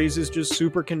 Harry's is just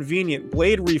super convenient.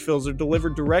 Blade refills are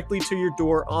delivered directly to your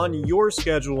door on your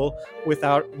schedule with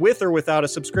or without a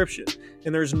subscription.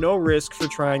 And there's no risk for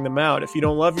trying them out. If you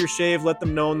don't love your shave, let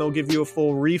them know and they'll give you a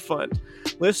full refund.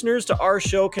 Listeners to our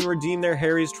show can redeem their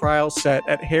Harry's trial set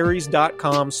at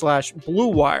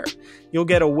harrys.com/bluewire. You'll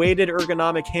get a weighted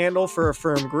ergonomic handle for a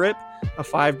firm grip, a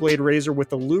 5-blade razor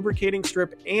with a lubricating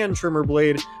strip and trimmer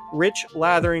blade, rich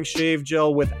lathering shave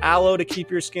gel with aloe to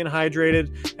keep your skin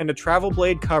hydrated, and a travel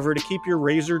blade cover to keep your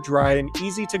razor dry and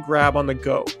easy to grab on the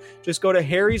go. Just go to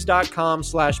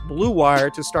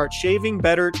harrys.com/bluewire to start shaving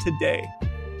better today.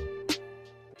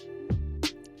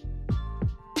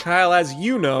 Kyle, as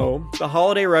you know, the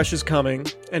holiday rush is coming,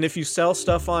 and if you sell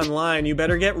stuff online, you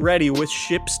better get ready with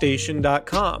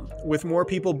ShipStation.com. With more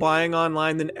people buying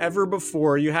online than ever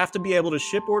before, you have to be able to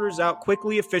ship orders out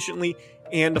quickly, efficiently,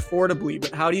 and affordably.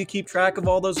 But how do you keep track of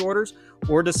all those orders,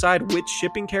 or decide which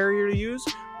shipping carrier to use,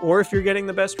 or if you're getting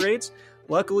the best rates?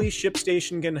 Luckily,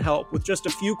 ShipStation can help. With just a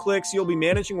few clicks, you'll be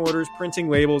managing orders, printing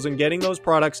labels, and getting those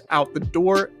products out the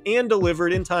door and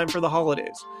delivered in time for the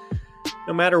holidays.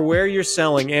 No matter where you're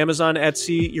selling, Amazon,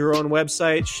 Etsy, your own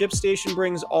website, ShipStation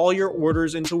brings all your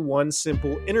orders into one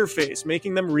simple interface,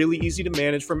 making them really easy to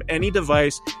manage from any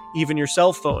device, even your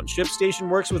cell phone. ShipStation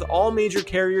works with all major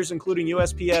carriers, including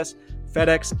USPS,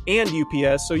 FedEx, and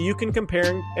UPS, so you can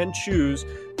compare and choose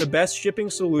the best shipping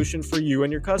solution for you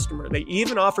and your customer. They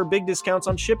even offer big discounts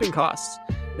on shipping costs.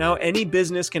 Now, any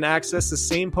business can access the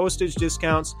same postage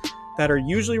discounts that are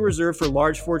usually reserved for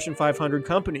large Fortune 500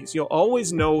 companies. You'll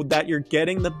always know that you're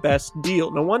getting the best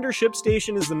deal. No wonder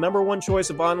ShipStation is the #1 choice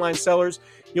of online sellers.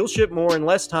 You'll ship more in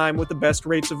less time with the best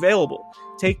rates available.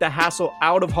 Take the hassle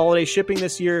out of holiday shipping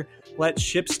this year. Let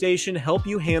ShipStation help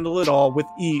you handle it all with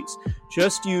ease.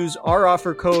 Just use our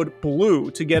offer code BLUE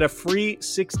to get a free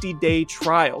 60-day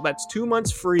trial. That's 2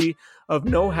 months free of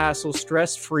no-hassle,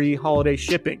 stress-free holiday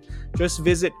shipping. Just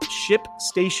visit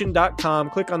ShipStation.com,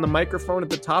 click on the microphone at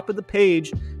the top of the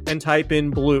page, and type in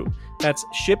BLUE. That's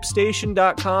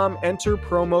ShipStation.com, enter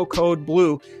promo code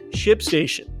BLUE.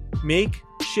 ShipStation. Make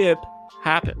ship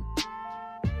happen.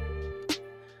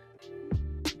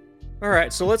 All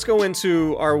right, so let's go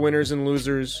into our winners and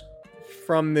losers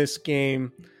from this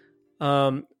game.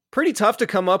 Pretty tough to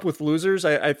come up with losers.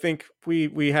 I think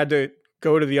we had to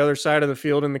go to the other side of the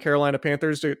field in the Carolina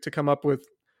Panthers to come up with,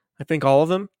 I think, all of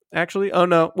them, actually. Oh,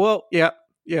 no. Well, yeah.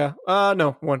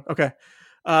 No, one. Okay.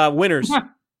 Winners.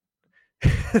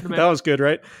 That was good,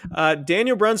 right?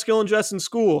 Daniel Brunskill and Justin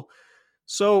Skule.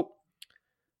 So,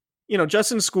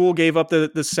 Justin Skule gave up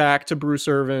the sack to Bruce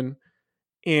Irvin,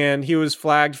 and he was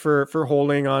flagged for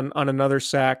holding on another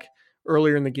sack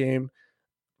earlier in the game.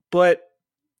 But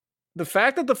the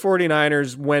fact that the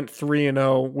 49ers went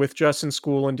 3-0 with Justin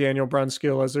Skule and Daniel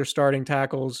Brunskill as their starting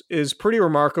tackles is pretty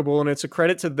remarkable, and it's a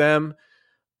credit to them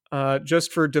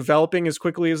just for developing as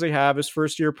quickly as they have as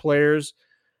first-year players.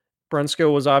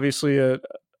 Brunskill was obviously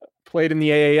played in the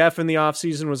AAF in the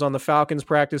offseason, was on the Falcons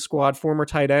practice squad, former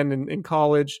tight end in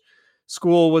college.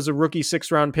 Skule was a rookie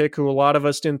 6th-round pick who a lot of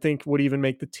us didn't think would even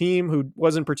make the team, who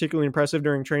wasn't particularly impressive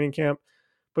during training camp.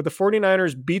 But the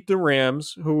 49ers beat the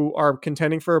Rams, who are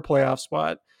contending for a playoff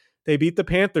spot. They beat the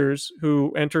Panthers,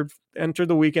 who entered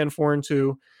the weekend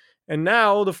 4-2. And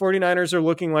now the 49ers are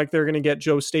looking like they're going to get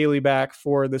Joe Staley back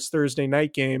for this Thursday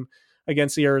night game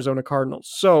against the Arizona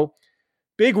Cardinals. So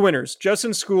big winners,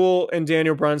 Justin Skule and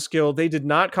Daniel Brunskill. They did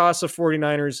not cost the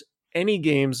 49ers any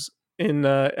games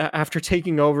after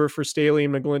taking over for Staley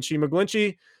and McGlinchey.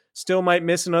 McGlinchey still might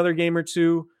miss another game or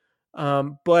two,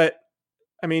 but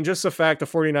I mean, just the fact the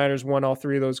 49ers won all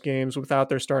 3 of those games without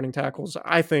their starting tackles,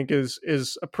 I think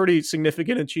is a pretty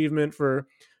significant achievement for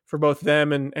both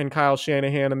them and Kyle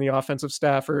Shanahan and the offensive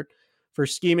staff for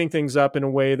scheming things up in a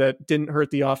way that didn't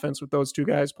hurt the offense with those 2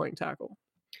 guys playing tackle.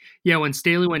 Yeah, when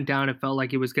Staley went down, it felt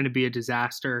like it was going to be a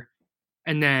disaster.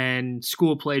 And then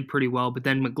Skule played pretty well, but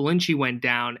then McGlinchey went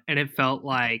down, and it felt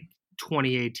like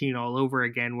 2018 all over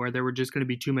again, where there were just going to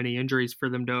be too many injuries for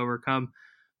them to overcome,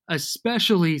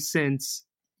 especially since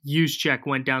Juszczyk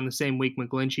went down the same week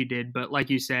McGlinchey did. But like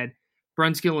you said,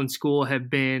 Brunskill and Skule have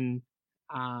been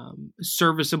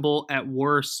serviceable at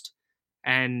worst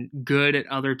and good at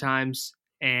other times.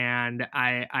 And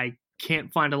I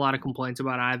can't find a lot of complaints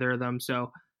about either of them.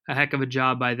 So a heck of a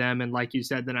job by them. And like you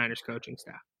said, the Niners coaching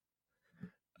staff.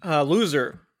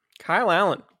 Loser, Kyle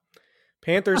Allen,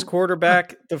 Panthers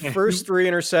quarterback, the first 3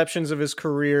 interceptions of his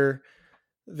career.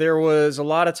 There was a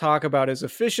lot of talk about his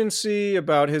efficiency,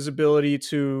 about his ability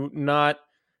to not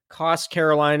cost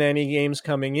Carolina any games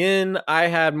coming in. I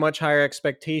had much higher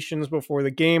expectations before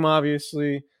the game,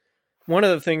 obviously. One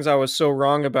of the things I was so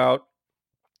wrong about,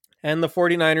 and the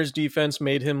 49ers defense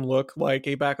made him look like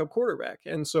a backup quarterback.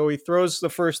 And so he throws the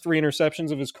first 3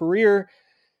 interceptions of his career,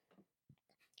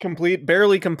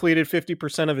 barely completed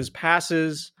 50% of his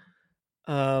passes.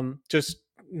 Just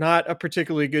not a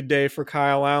particularly good day for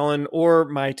Kyle Allen or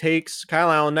my takes. Kyle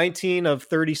Allen, 19 of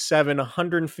 37,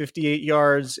 158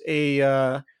 yards,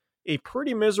 a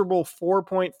pretty miserable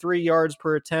 4.3 yards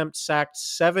per attempt, sacked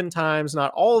 7 times.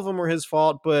 Not all of them were his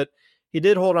fault, but he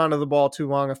did hold on to the ball too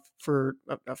long for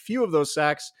a few of those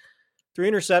sacks. 3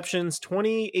 interceptions,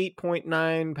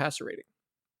 28.9 passer rating.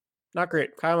 Not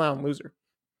great. Kyle Allen, loser.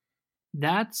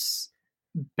 That's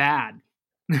bad.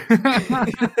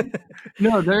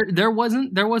 No, there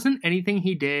wasn't anything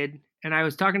he did. And I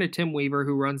was talking to Tim Weaver,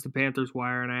 who runs the Panthers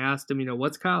Wire, and I asked him,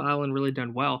 what's Kyle Allen really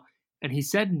done well? And he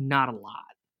said not a lot.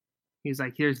 He's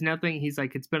like, there's nothing. He's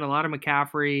like, it's been a lot of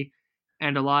McCaffrey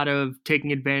and a lot of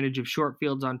taking advantage of short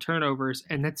fields on turnovers.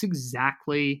 And that's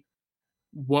exactly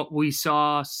what we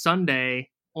saw Sunday,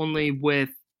 only with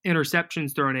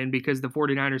interceptions thrown in because the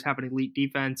 49ers have an elite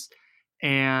defense.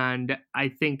 And I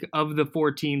think of the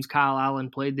 4 teams Kyle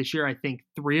Allen played this year, I think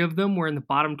 3 of them were in the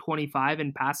bottom 25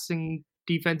 in passing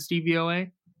defense DVOA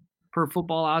per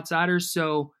Football Outsiders.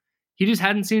 So he just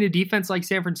hadn't seen a defense like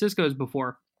San Francisco's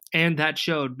before. And that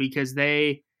showed because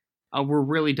they were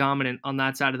really dominant on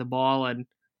that side of the ball. And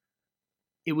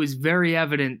it was very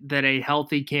evident that a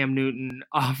healthy Cam Newton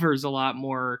offers a lot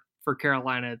more for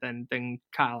Carolina than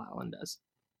Kyle Allen does.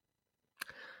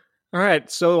 All right.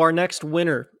 So our next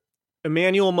winner,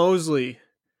 Emmanuel Moseley.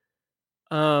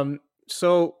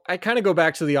 So I kind of go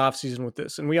back to the offseason with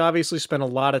this, and we obviously spent a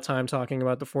lot of time talking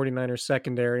about the 49ers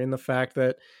secondary and the fact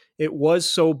that it was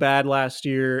so bad last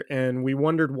year, and we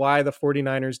wondered why the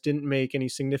 49ers didn't make any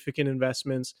significant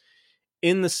investments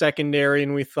in the secondary,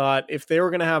 and we thought if they were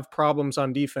going to have problems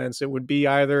on defense, it would be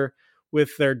either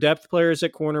with their depth players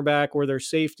at cornerback or their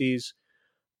safeties.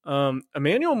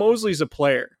 Emmanuel Moseley's a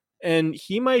player. And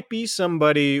he might be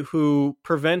somebody who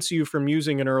prevents you from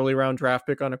using an early round draft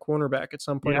pick on a cornerback at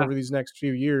some point over these next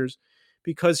few years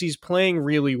because he's playing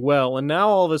really well. And now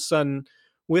all of a sudden,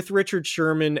 with Richard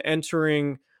Sherman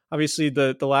entering obviously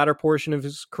the latter portion of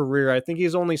his career, I think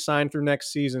he's only signed through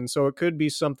next season. So it could be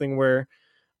something where,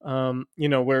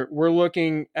 we're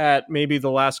looking at maybe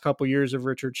the last couple years of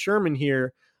Richard Sherman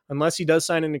here, unless he does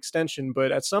sign an extension.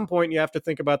 But at some point, you have to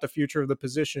think about the future of the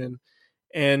position.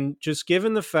 And just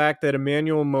given the fact that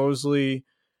Emmanuel Moseley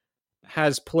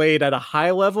has played at a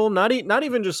high level, not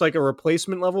even just like a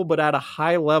replacement level, but at a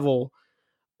high level,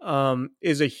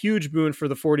 is a huge boon for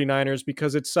the 49ers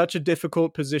because it's such a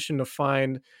difficult position to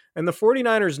find. And the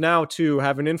 49ers now, too,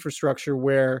 have an infrastructure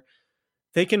where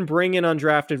they can bring in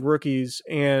undrafted rookies,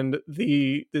 and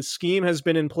the scheme has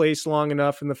been in place long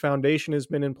enough and the foundation has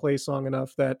been in place long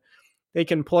enough that they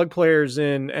can plug players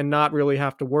in and not really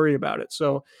have to worry about it.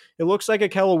 So it looks like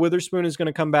Ahkello Witherspoon is going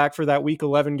to come back for that Week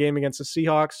 11 game against the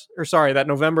Seahawks, that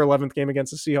November 11th game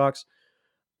against the Seahawks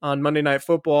on Monday Night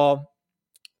Football.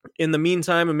 In the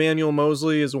meantime, Emmanuel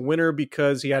Moseley is a winner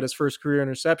because he had his first career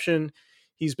interception.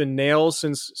 He's been nailed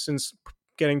since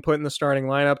getting put in the starting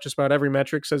lineup. Just about every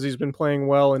metric says he's been playing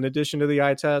well in addition to the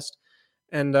eye test.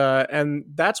 And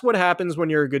that's what happens when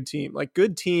you're a good team. Like,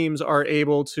 good teams are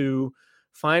able to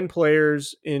find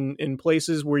players in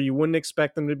places where you wouldn't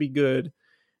expect them to be good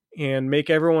and make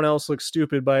everyone else look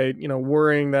stupid by,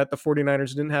 worrying that the 49ers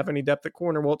didn't have any depth at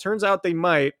corner. Well, it turns out they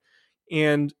might.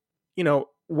 And,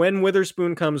 when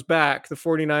Witherspoon comes back, the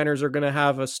 49ers are going to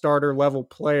have a starter level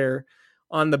player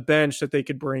on the bench that they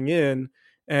could bring in.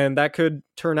 And that could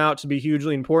turn out to be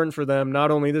hugely important for them, not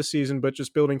only this season, but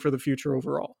just building for the future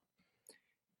overall.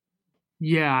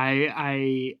 Yeah,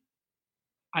 I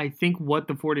think what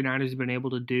the 49ers have been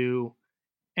able to do,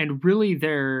 and really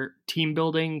their team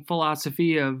building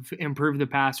philosophy of improve the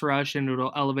pass rush and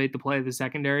it'll elevate the play of the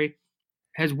secondary,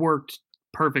 has worked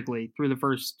perfectly through the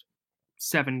first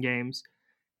 7 games.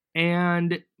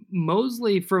 And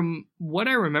Moseley, from what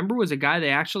I remember, was a guy they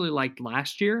actually liked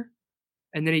last year,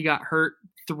 and then he got hurt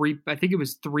 3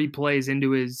 plays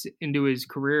into his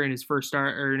career in his first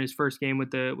start, or in his first game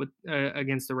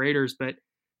against the Raiders. But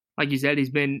like you said, he's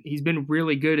been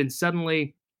really good, and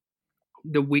suddenly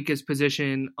the weakest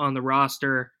position on the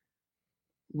roster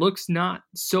looks not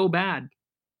so bad.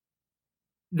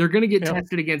 They're going to get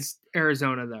tested against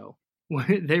Arizona, though.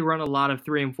 They run a lot of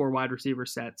 3 and 4 wide receiver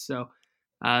sets, so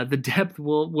the depth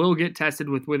will get tested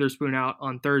with Witherspoon out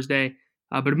on Thursday.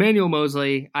 But Emmanuel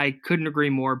Moseley, I couldn't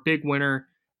agree more. Big winner,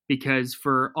 because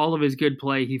for all of his good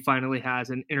play, he finally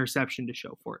has an interception to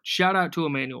show for it. Shout out to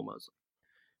Emmanuel Moseley.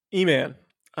 E-Man.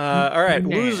 All right,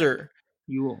 loser.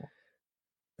 You will.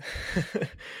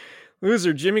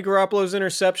 Loser, Jimmy Garoppolo's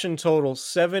interception total,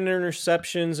 7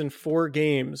 interceptions in 4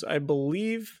 games. I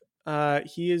believe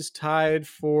he is tied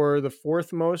for the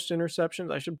 4th most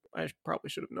interceptions. I probably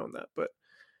should have known that, but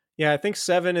yeah, I think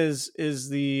 7 is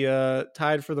the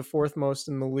tied for the 4th most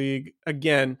in the league.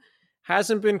 Again,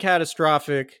 hasn't been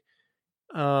catastrophic,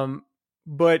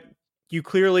 but you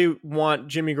clearly want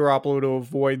Jimmy Garoppolo to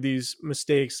avoid these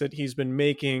mistakes that he's been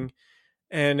making.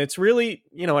 And it's really,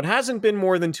 it hasn't been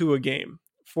more than 2 a game,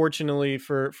 fortunately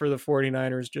for the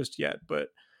 49ers just yet. But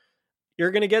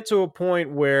you're going to get to a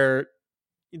point where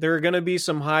there are going to be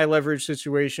some high leverage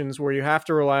situations where you have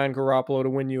to rely on Garoppolo to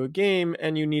win you a game,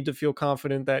 and you need to feel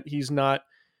confident that he's not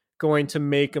going to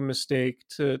make a mistake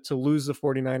to lose the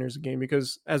 49ers a game.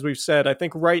 Because as we've said, I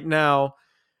think right now,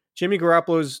 Jimmy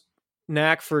Garoppolo's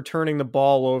knack for turning the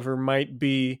ball over might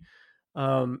be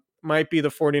the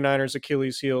 49ers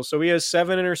Achilles heel. So he has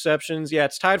 7 interceptions. Yeah,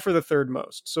 it's tied for the 3rd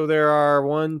most. So there are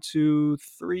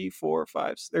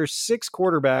there's 6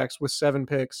 quarterbacks with 7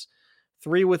 picks,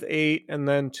 3 with 8, and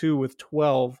then 2 with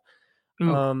 12.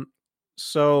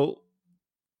 So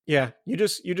yeah, you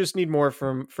just need more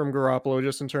from Garoppolo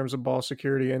just in terms of ball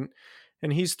security, and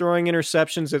he's throwing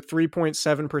interceptions at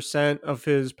 3.7% of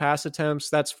his pass attempts.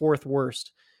 That's 4th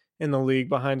worst in the league,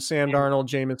 behind Sam Darnold,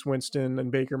 Jameis Winston,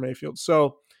 and Baker Mayfield.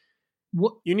 So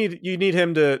you need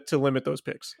him to limit those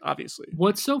picks, obviously.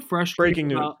 What's so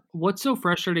frustrating about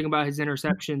his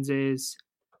interceptions is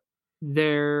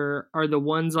there are the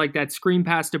ones like that screen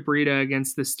pass to Breida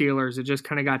against the Steelers. It just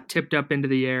kind of got tipped up into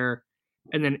the air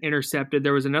and then intercepted.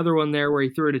 There was another one there where he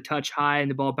threw it a touch high and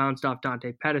the ball bounced off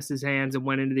Dante Pettis' hands and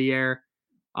went into the air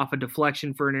off a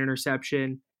deflection for an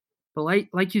interception. But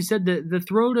like you said, the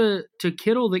throw to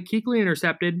Kittle that Kuechly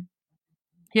intercepted,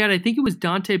 I think it was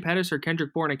Dante Pettis or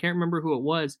Kendrick Bourne, I can't remember who it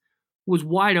was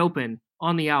wide open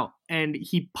on the out. And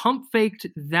he pump faked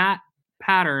that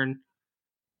pattern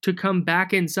to come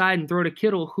back inside and throw to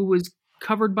Kittle, who was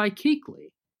covered by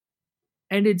Kuechly.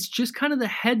 And it's just kind of the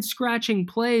head-scratching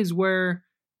plays where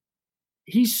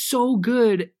he's so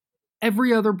good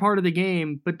every other part of the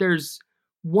game, but there's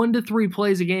 1 to 3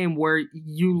 plays a game where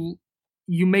you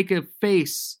make a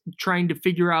face trying to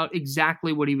figure out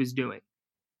exactly what he was doing.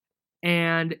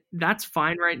 And that's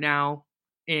fine right now.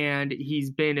 And he's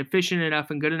been efficient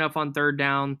enough and good enough on 3rd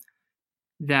down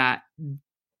that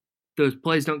those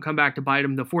plays don't come back to bite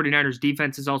him. The 49ers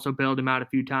defense has also bailed him out a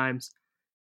few times.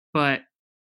 But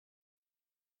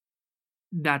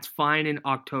that's fine in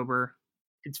October.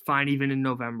 It's fine even in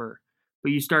November.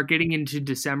 But you start getting into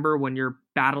December when you're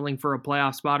battling for a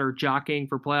playoff spot or jockeying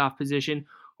for playoff position,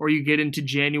 or you get into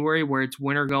January where it's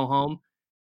win or go home,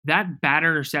 that bad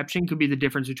interception could be the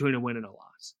difference between a win and a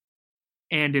loss.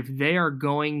 And if they are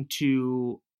going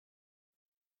to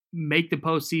make the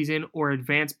postseason or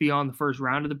advance beyond the first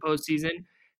round of the postseason,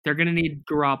 they're going to need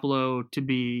Garoppolo to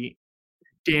be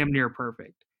damn near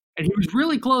perfect. And he was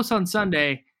really close on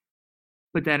Sunday,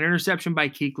 but that interception by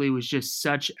Kuechly was just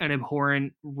such an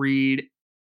abhorrent read,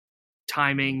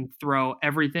 timing, throw,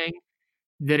 everything,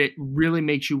 that it really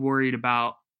makes you worried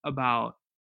about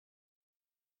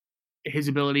his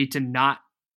ability to not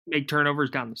make turnovers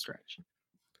down the stretch.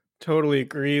 Totally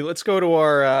agree. Let's go to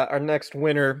our next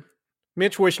winner,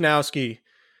 Mitch Wishnowsky,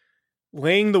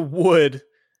 laying the wood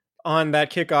on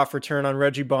that kickoff return on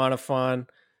Reggie Bonifon.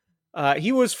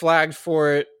 He was flagged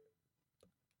for it.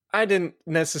 I didn't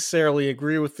necessarily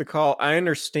agree with the call. I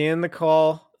understand the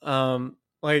call.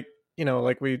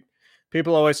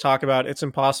 People always talk about, it's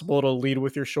impossible to lead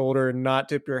with your shoulder and not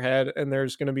dip your head. And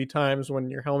there's going to be times when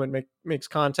your helmet makes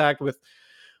contact with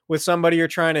somebody you're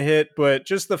trying to hit. But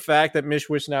just the fact that Mitch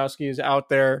Wishnowsky is out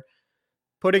there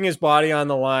putting his body on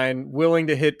the line, willing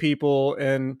to hit people.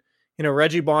 And,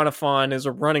 Reggie Bonifon is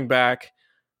a running back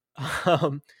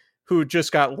who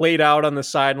just got laid out on the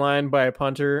sideline by a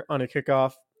punter on a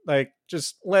kickoff. Like,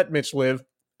 just let Mitch live.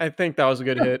 I think that was a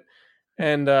good hit.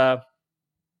 And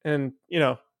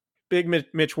big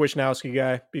Mitch Wishnowsky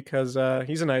guy, because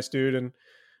he's a nice dude, and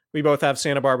we both have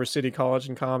Santa Barbara City College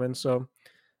in common. So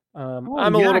I'm a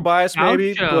little biased,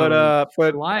 maybe, but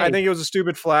I think it was a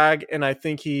stupid flag, and I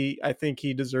think he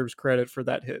deserves credit for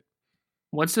that hit.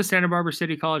 What's the Santa Barbara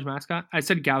City College mascot? I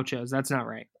said Gauchos. That's not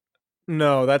right.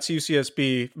 No, that's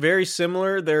UCSB. Very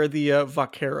similar. They're the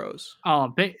Vaqueros.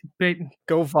 Oh,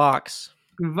 go Vox.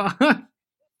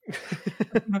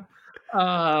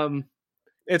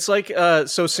 It's like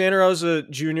so Santa Rosa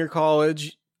Junior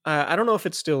College. I don't know if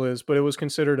it still is, but it was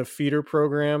considered a feeder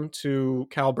program to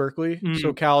Cal Berkeley. Mm-hmm.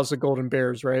 So Cal is the Golden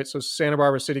Bears, right? So Santa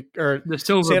Barbara City or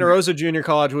Santa Rosa Junior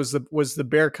College was the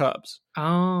Bear Cubs.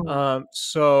 Oh,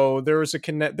 so there was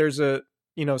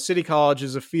City College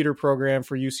is a feeder program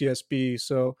for UCSB.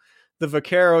 So the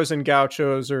Vaqueros and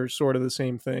Gauchos are sort of the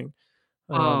same thing.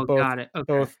 Got it. Okay.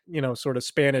 Both, sort of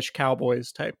Spanish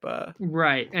Cowboys type.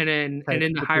 Right, and in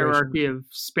the hierarchy of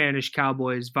Spanish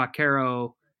Cowboys,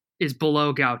 Vaquero is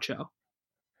below Gaucho.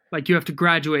 Like, you have to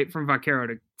graduate from Vaquero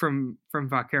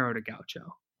to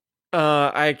Gaucho.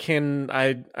 I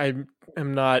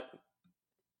am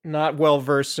not well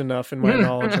versed enough in my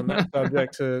knowledge on that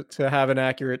subject to have an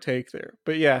accurate take there.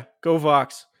 But yeah, go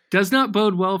Vox. Does not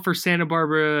bode well for Santa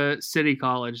Barbara City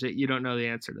College that you don't know the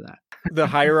answer to that. The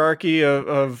hierarchy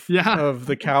of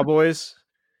the Cowboys.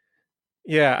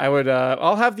 Yeah, I would.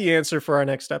 I'll have the answer for our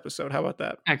next episode. How about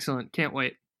that? Excellent. Can't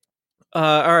wait. All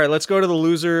right, let's go to the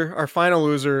loser, our final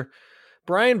loser,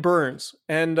 Brian Burns.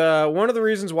 And one of the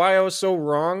reasons why I was so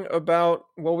wrong about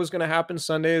what was going to happen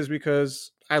Sunday is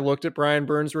because I looked at Brian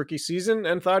Burns' rookie season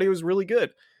and thought he was really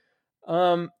good.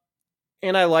 And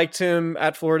I liked him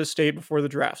at Florida State before the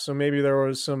draft, so maybe there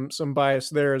was some bias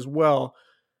there as well.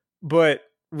 But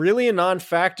really a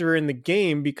non-factor in the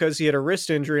game because he had a wrist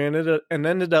injury and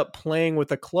ended up playing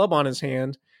with a club on his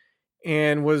hand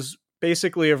and was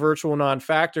basically a virtual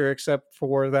non-factor, except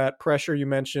for that pressure you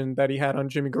mentioned that he had on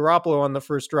Jimmy Garoppolo on the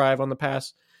first drive on the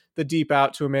pass, the deep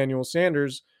out to Emmanuel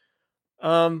Sanders.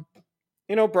 Brian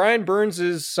Burns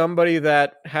is somebody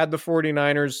that had the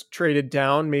 49ers traded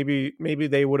down. Maybe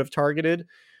they would have targeted.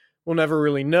 We'll never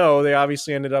really know. They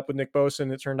obviously ended up with Nick Bosa,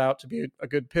 and it turned out to be a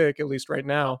good pick, at least right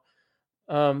now.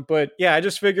 But yeah, I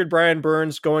just figured Brian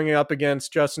Burns going up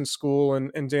against Justin School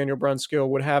and Daniel Brunskill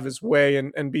would have his way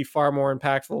and be far more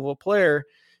impactful of a player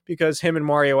because him and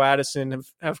Mario Addison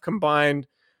have combined.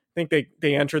 I think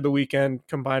they entered the weekend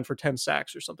combined for 10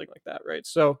 sacks or something like that, right?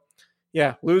 So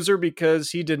yeah, loser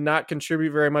because he did not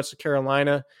contribute very much to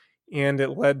Carolina, and it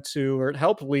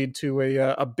helped lead to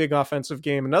a big offensive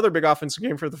game, another big offensive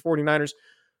game for the 49ers,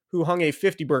 who hung a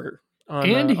 50-burger.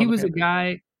 He was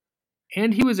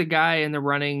a guy in the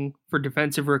running for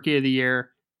Defensive Rookie of the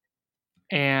Year.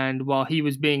 And while he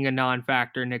was being a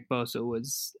non-factor, Nick Bosa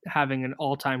was having an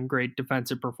all-time great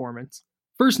defensive performance.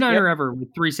 First Niner ever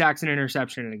with 3 sacks and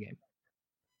interception in a game.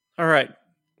 All right.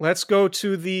 Let's go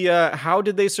to the How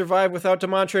Did They Survive Without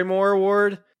Demontre Moore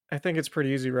award. I think it's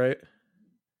pretty easy, right?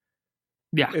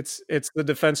 Yeah. It's the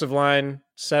defensive line,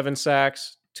 7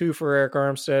 sacks, 2 for Eric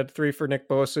Armstead, 3 for Nick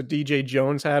Bosa. DJ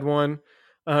Jones had 1.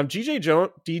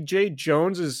 DJ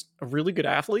Jones is a really good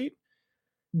athlete.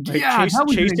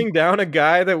 Chasing down a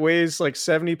guy that weighs like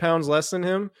 70 pounds less than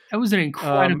him. That was an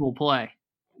incredible play.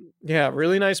 Yeah,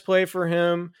 really nice play for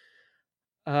him.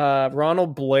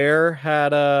 Ronald Blair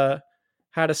had a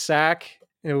sack.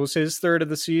 It was his 3rd of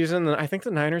the season. And I think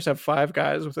the Niners have 5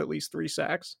 guys with at least 3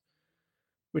 sacks,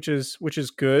 which is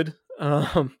good.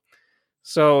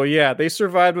 So yeah, they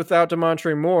survived without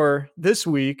Demontre Moore this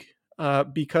week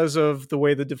because of the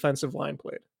way the defensive line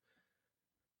played.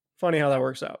 Funny how that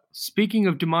works out. Speaking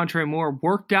of Demontre Moore,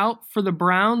 worked out for the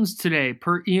Browns today,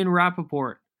 per Ian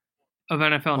Rappaport of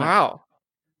NFL Network. Wow.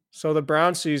 So the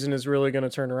Brown season is really going to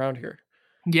turn around here.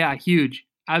 Yeah, huge.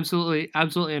 Absolutely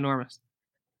enormous.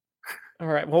 All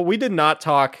right. Well, we did not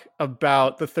talk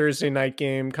about the Thursday night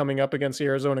game coming up against the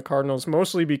Arizona Cardinals,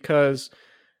 mostly because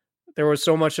there was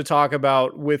so much to talk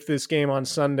about with this game on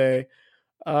Sunday.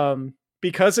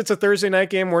 Because it's a Thursday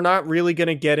night game, we're not really going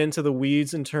to get into the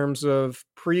weeds in terms of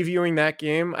previewing that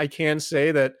game. I can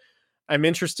say that I'm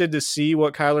interested to see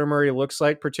what Kyler Murray looks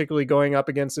like, particularly going up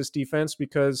against this defense,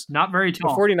 because not very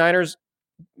tall. The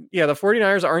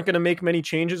 49ers aren't going to make many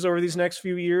changes over these next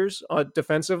few years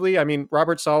defensively. I mean,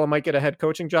 Robert Saleh might get a head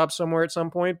coaching job somewhere at some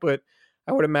point, but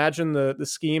I would imagine the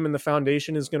scheme and the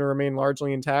foundation is going to remain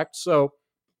largely intact. So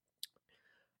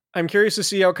I'm curious to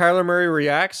see how Kyler Murray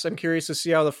reacts. I'm curious to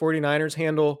see how the 49ers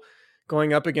handle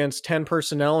going up against 10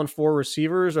 personnel and 4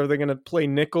 receivers. Are they going to play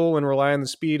nickel and rely on the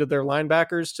speed of their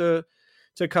linebackers to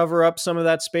cover up some of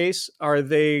that space? Are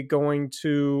they going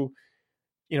to,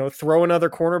 throw another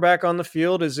cornerback on the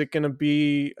field? Is it going to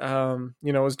be,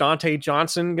 is Dante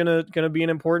Johnson going to be an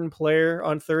important player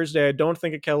on Thursday? I don't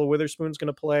think Ahkello Witherspoon's going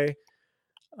to play.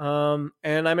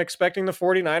 And I'm expecting the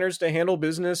 49ers to handle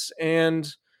business and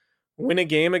win a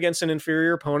game against an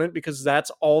inferior opponent, because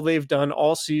that's all they've done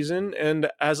all season.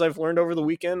 And as I've learned over the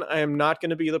weekend, I am not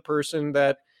going to be the person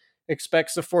that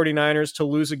expects the 49ers to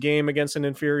lose a game against an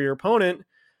inferior opponent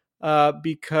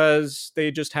because they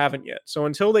just haven't yet. So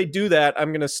until they do that,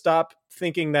 I'm going to stop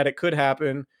thinking that it could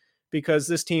happen, because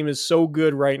this team is so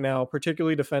good right now,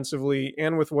 particularly defensively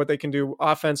and with what they can do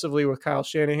offensively with Kyle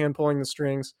Shanahan pulling the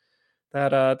strings,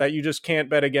 that you just can't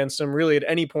bet against them really at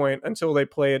any point until they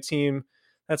play a team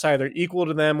that's either equal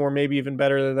to them or maybe even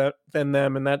better than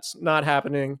them. And that's not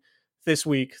happening this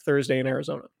week, Thursday in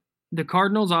Arizona. The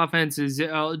Cardinals offense is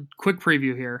quick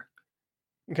preview here.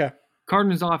 Okay.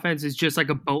 Cardinals offense is just like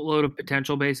a boatload of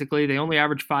potential, basically. They only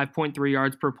average 5.3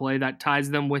 yards per play. That ties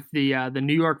them with the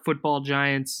New York Football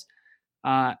Giants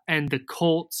and the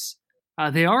Colts.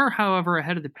 They are, however,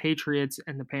 ahead of the Patriots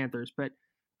and the Panthers. But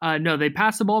no, they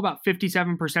pass the ball about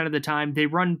 57% of the time. They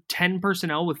run 10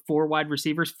 personnel with 4 wide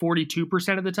receivers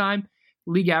 42% of the time.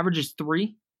 League average is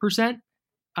 3%.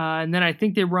 And then I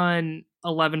think they run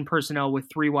 11 personnel with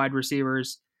 3 wide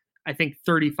receivers, I think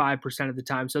 35% of the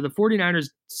time. So the 49ers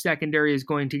secondary is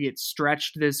going to get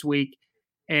stretched this week,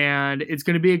 and it's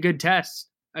going to be a good test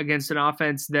against an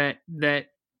offense that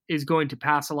is going to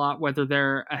pass a lot, whether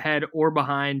they're ahead or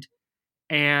behind.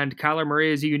 And Kyler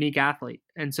Murray is a unique athlete.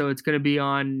 And so it's going to be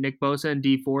on Nick Bosa and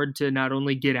Dee Ford to not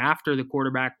only get after the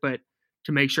quarterback, but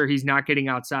to make sure he's not getting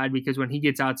outside, because when he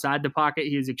gets outside the pocket,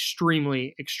 he is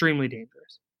extremely, extremely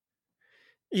dangerous.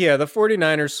 Yeah, the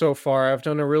 49ers so far have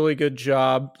done a really good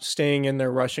job staying in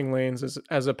their rushing lanes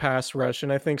as a pass rush.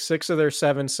 And I think 6 of their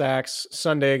 7 sacks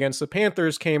Sunday against the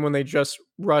Panthers came when they just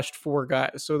rushed 4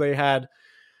 guys. So they had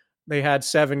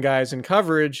 7 guys in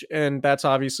coverage, and that's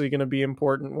obviously going to be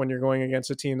important when you're going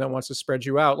against a team that wants to spread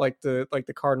you out like the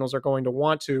Cardinals are going to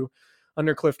want to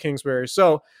under Cliff Kingsbury.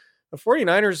 So the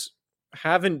 49ers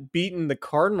haven't beaten the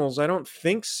Cardinals, I don't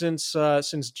think, since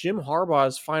Jim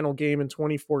Harbaugh's final game in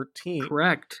 2014.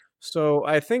 Correct. So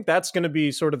I think that's going to be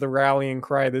sort of the rallying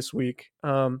cry this week.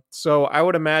 So I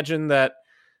would imagine that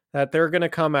they're going to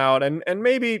come out and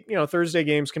maybe, Thursday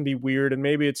games can be weird, and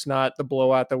maybe it's not the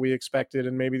blowout that we expected,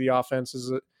 and maybe the offense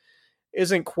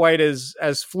isn't quite as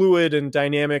fluid and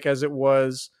dynamic as it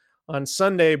was on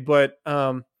Sunday. But,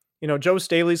 Joe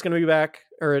Staley's going to be back,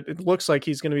 or it looks like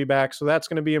he's going to be back. So that's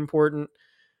going to be important.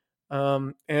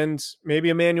 And maybe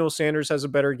Emmanuel Sanders has a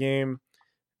better game.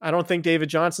 I don't think David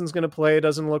Johnson's going to play. It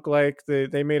doesn't look like.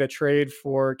 They made a trade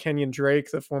for Kenyon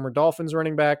Drake, the former Dolphins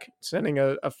running back, sending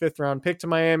a 5th-round pick to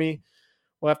Miami.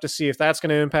 We'll have to see if that's going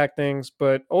to impact things.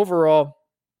 But overall,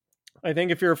 I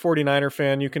think if you're a 49er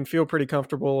fan, you can feel pretty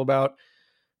comfortable about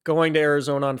going to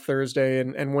Arizona on Thursday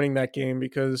and winning that game,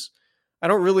 because I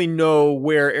don't really know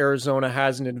where Arizona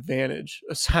has an advantage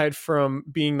aside from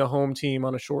being the home team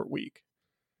on a short week.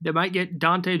 They might get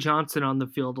Dante Johnson on the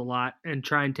field a lot and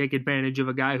try and take advantage of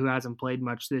a guy who hasn't played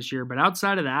much this year. But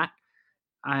outside of that,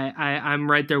 I'm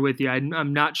right there with you.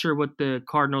 I'm not sure what the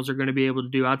Cardinals are going to be able to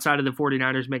do outside of the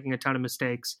 49ers making a ton of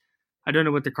mistakes. I don't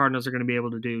know what the Cardinals are going to be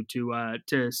able to do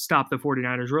to stop the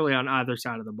 49ers really on either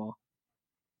side of the ball.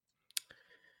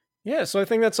 Yeah, so I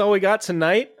think that's all we got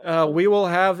tonight. We will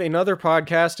have another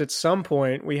podcast at some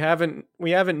point. We haven't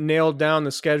nailed down the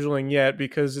scheduling yet,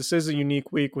 because this is a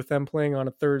unique week with them playing on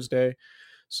a Thursday.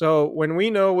 So when we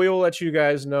know, we will let you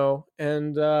guys know.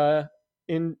 And I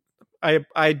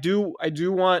do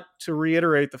want to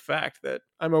reiterate the fact that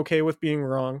I'm okay with being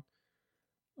wrong.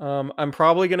 I'm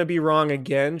probably going to be wrong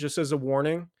again, just as a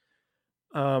warning.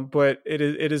 But it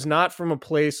is not from a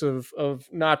place of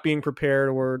not being prepared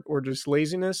or just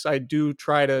laziness. I do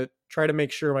try to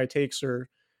make sure my takes are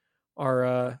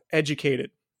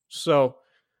educated. So,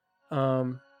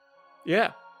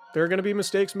 yeah, there are going to be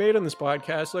mistakes made on this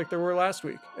podcast like there were last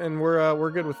week, and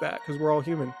we're good with that because we're all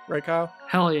human, right, Kyle?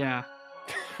 Hell yeah.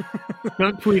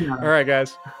 Don't tweet at us. All right,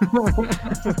 guys.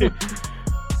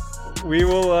 We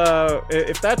will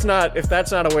if that's not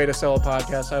a way to sell a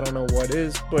podcast, I don't know what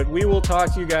is, but we will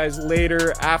talk to you guys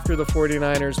later after the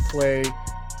 49ers play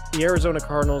the Arizona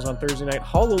Cardinals on Thursday night,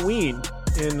 Halloween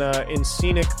in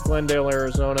scenic Glendale,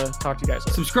 Arizona. Talk to you guys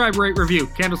later. Subscribe, rate, review,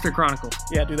 Candlestick Chronicles.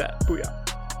 Yeah, do that. Booyah.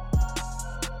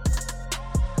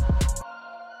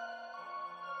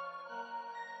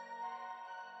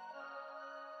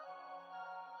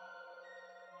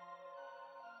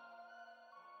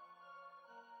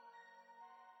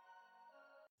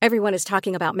 Everyone is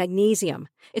talking about magnesium.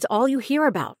 It's all you hear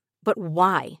about. But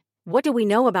why? What do we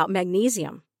know about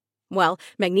magnesium? Well,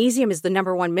 magnesium is the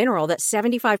number one mineral that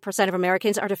 75% of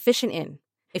Americans are deficient in.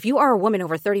 If you are a woman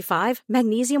over 35,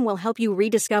 magnesium will help you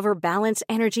rediscover balance,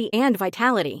 energy, and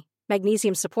vitality.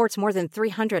 Magnesium supports more than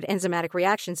 300 enzymatic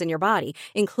reactions in your body,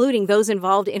 including those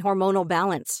involved in hormonal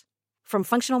balance. From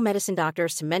functional medicine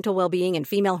doctors to mental well-being and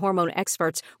female hormone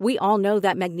experts, we all know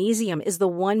that magnesium is the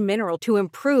one mineral to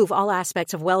improve all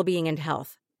aspects of well-being and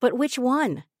health. But which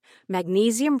one?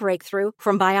 Magnesium Breakthrough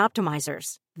from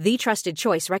Bioptimizers, the trusted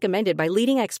choice recommended by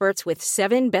leading experts with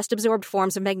 7 best-absorbed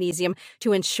forms of magnesium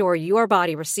to ensure your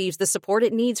body receives the support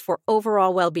it needs for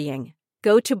overall well-being.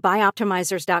 Go to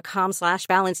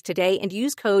bioptimizers.com/balance today and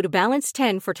use code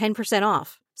BALANCE10 for 10%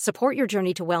 off. Support your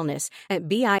journey to wellness at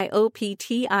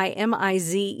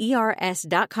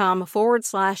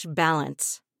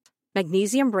bioptimizers.com/balance.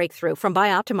 Magnesium Breakthrough from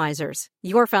Bioptimizers,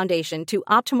 your foundation to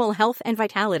optimal health and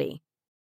vitality.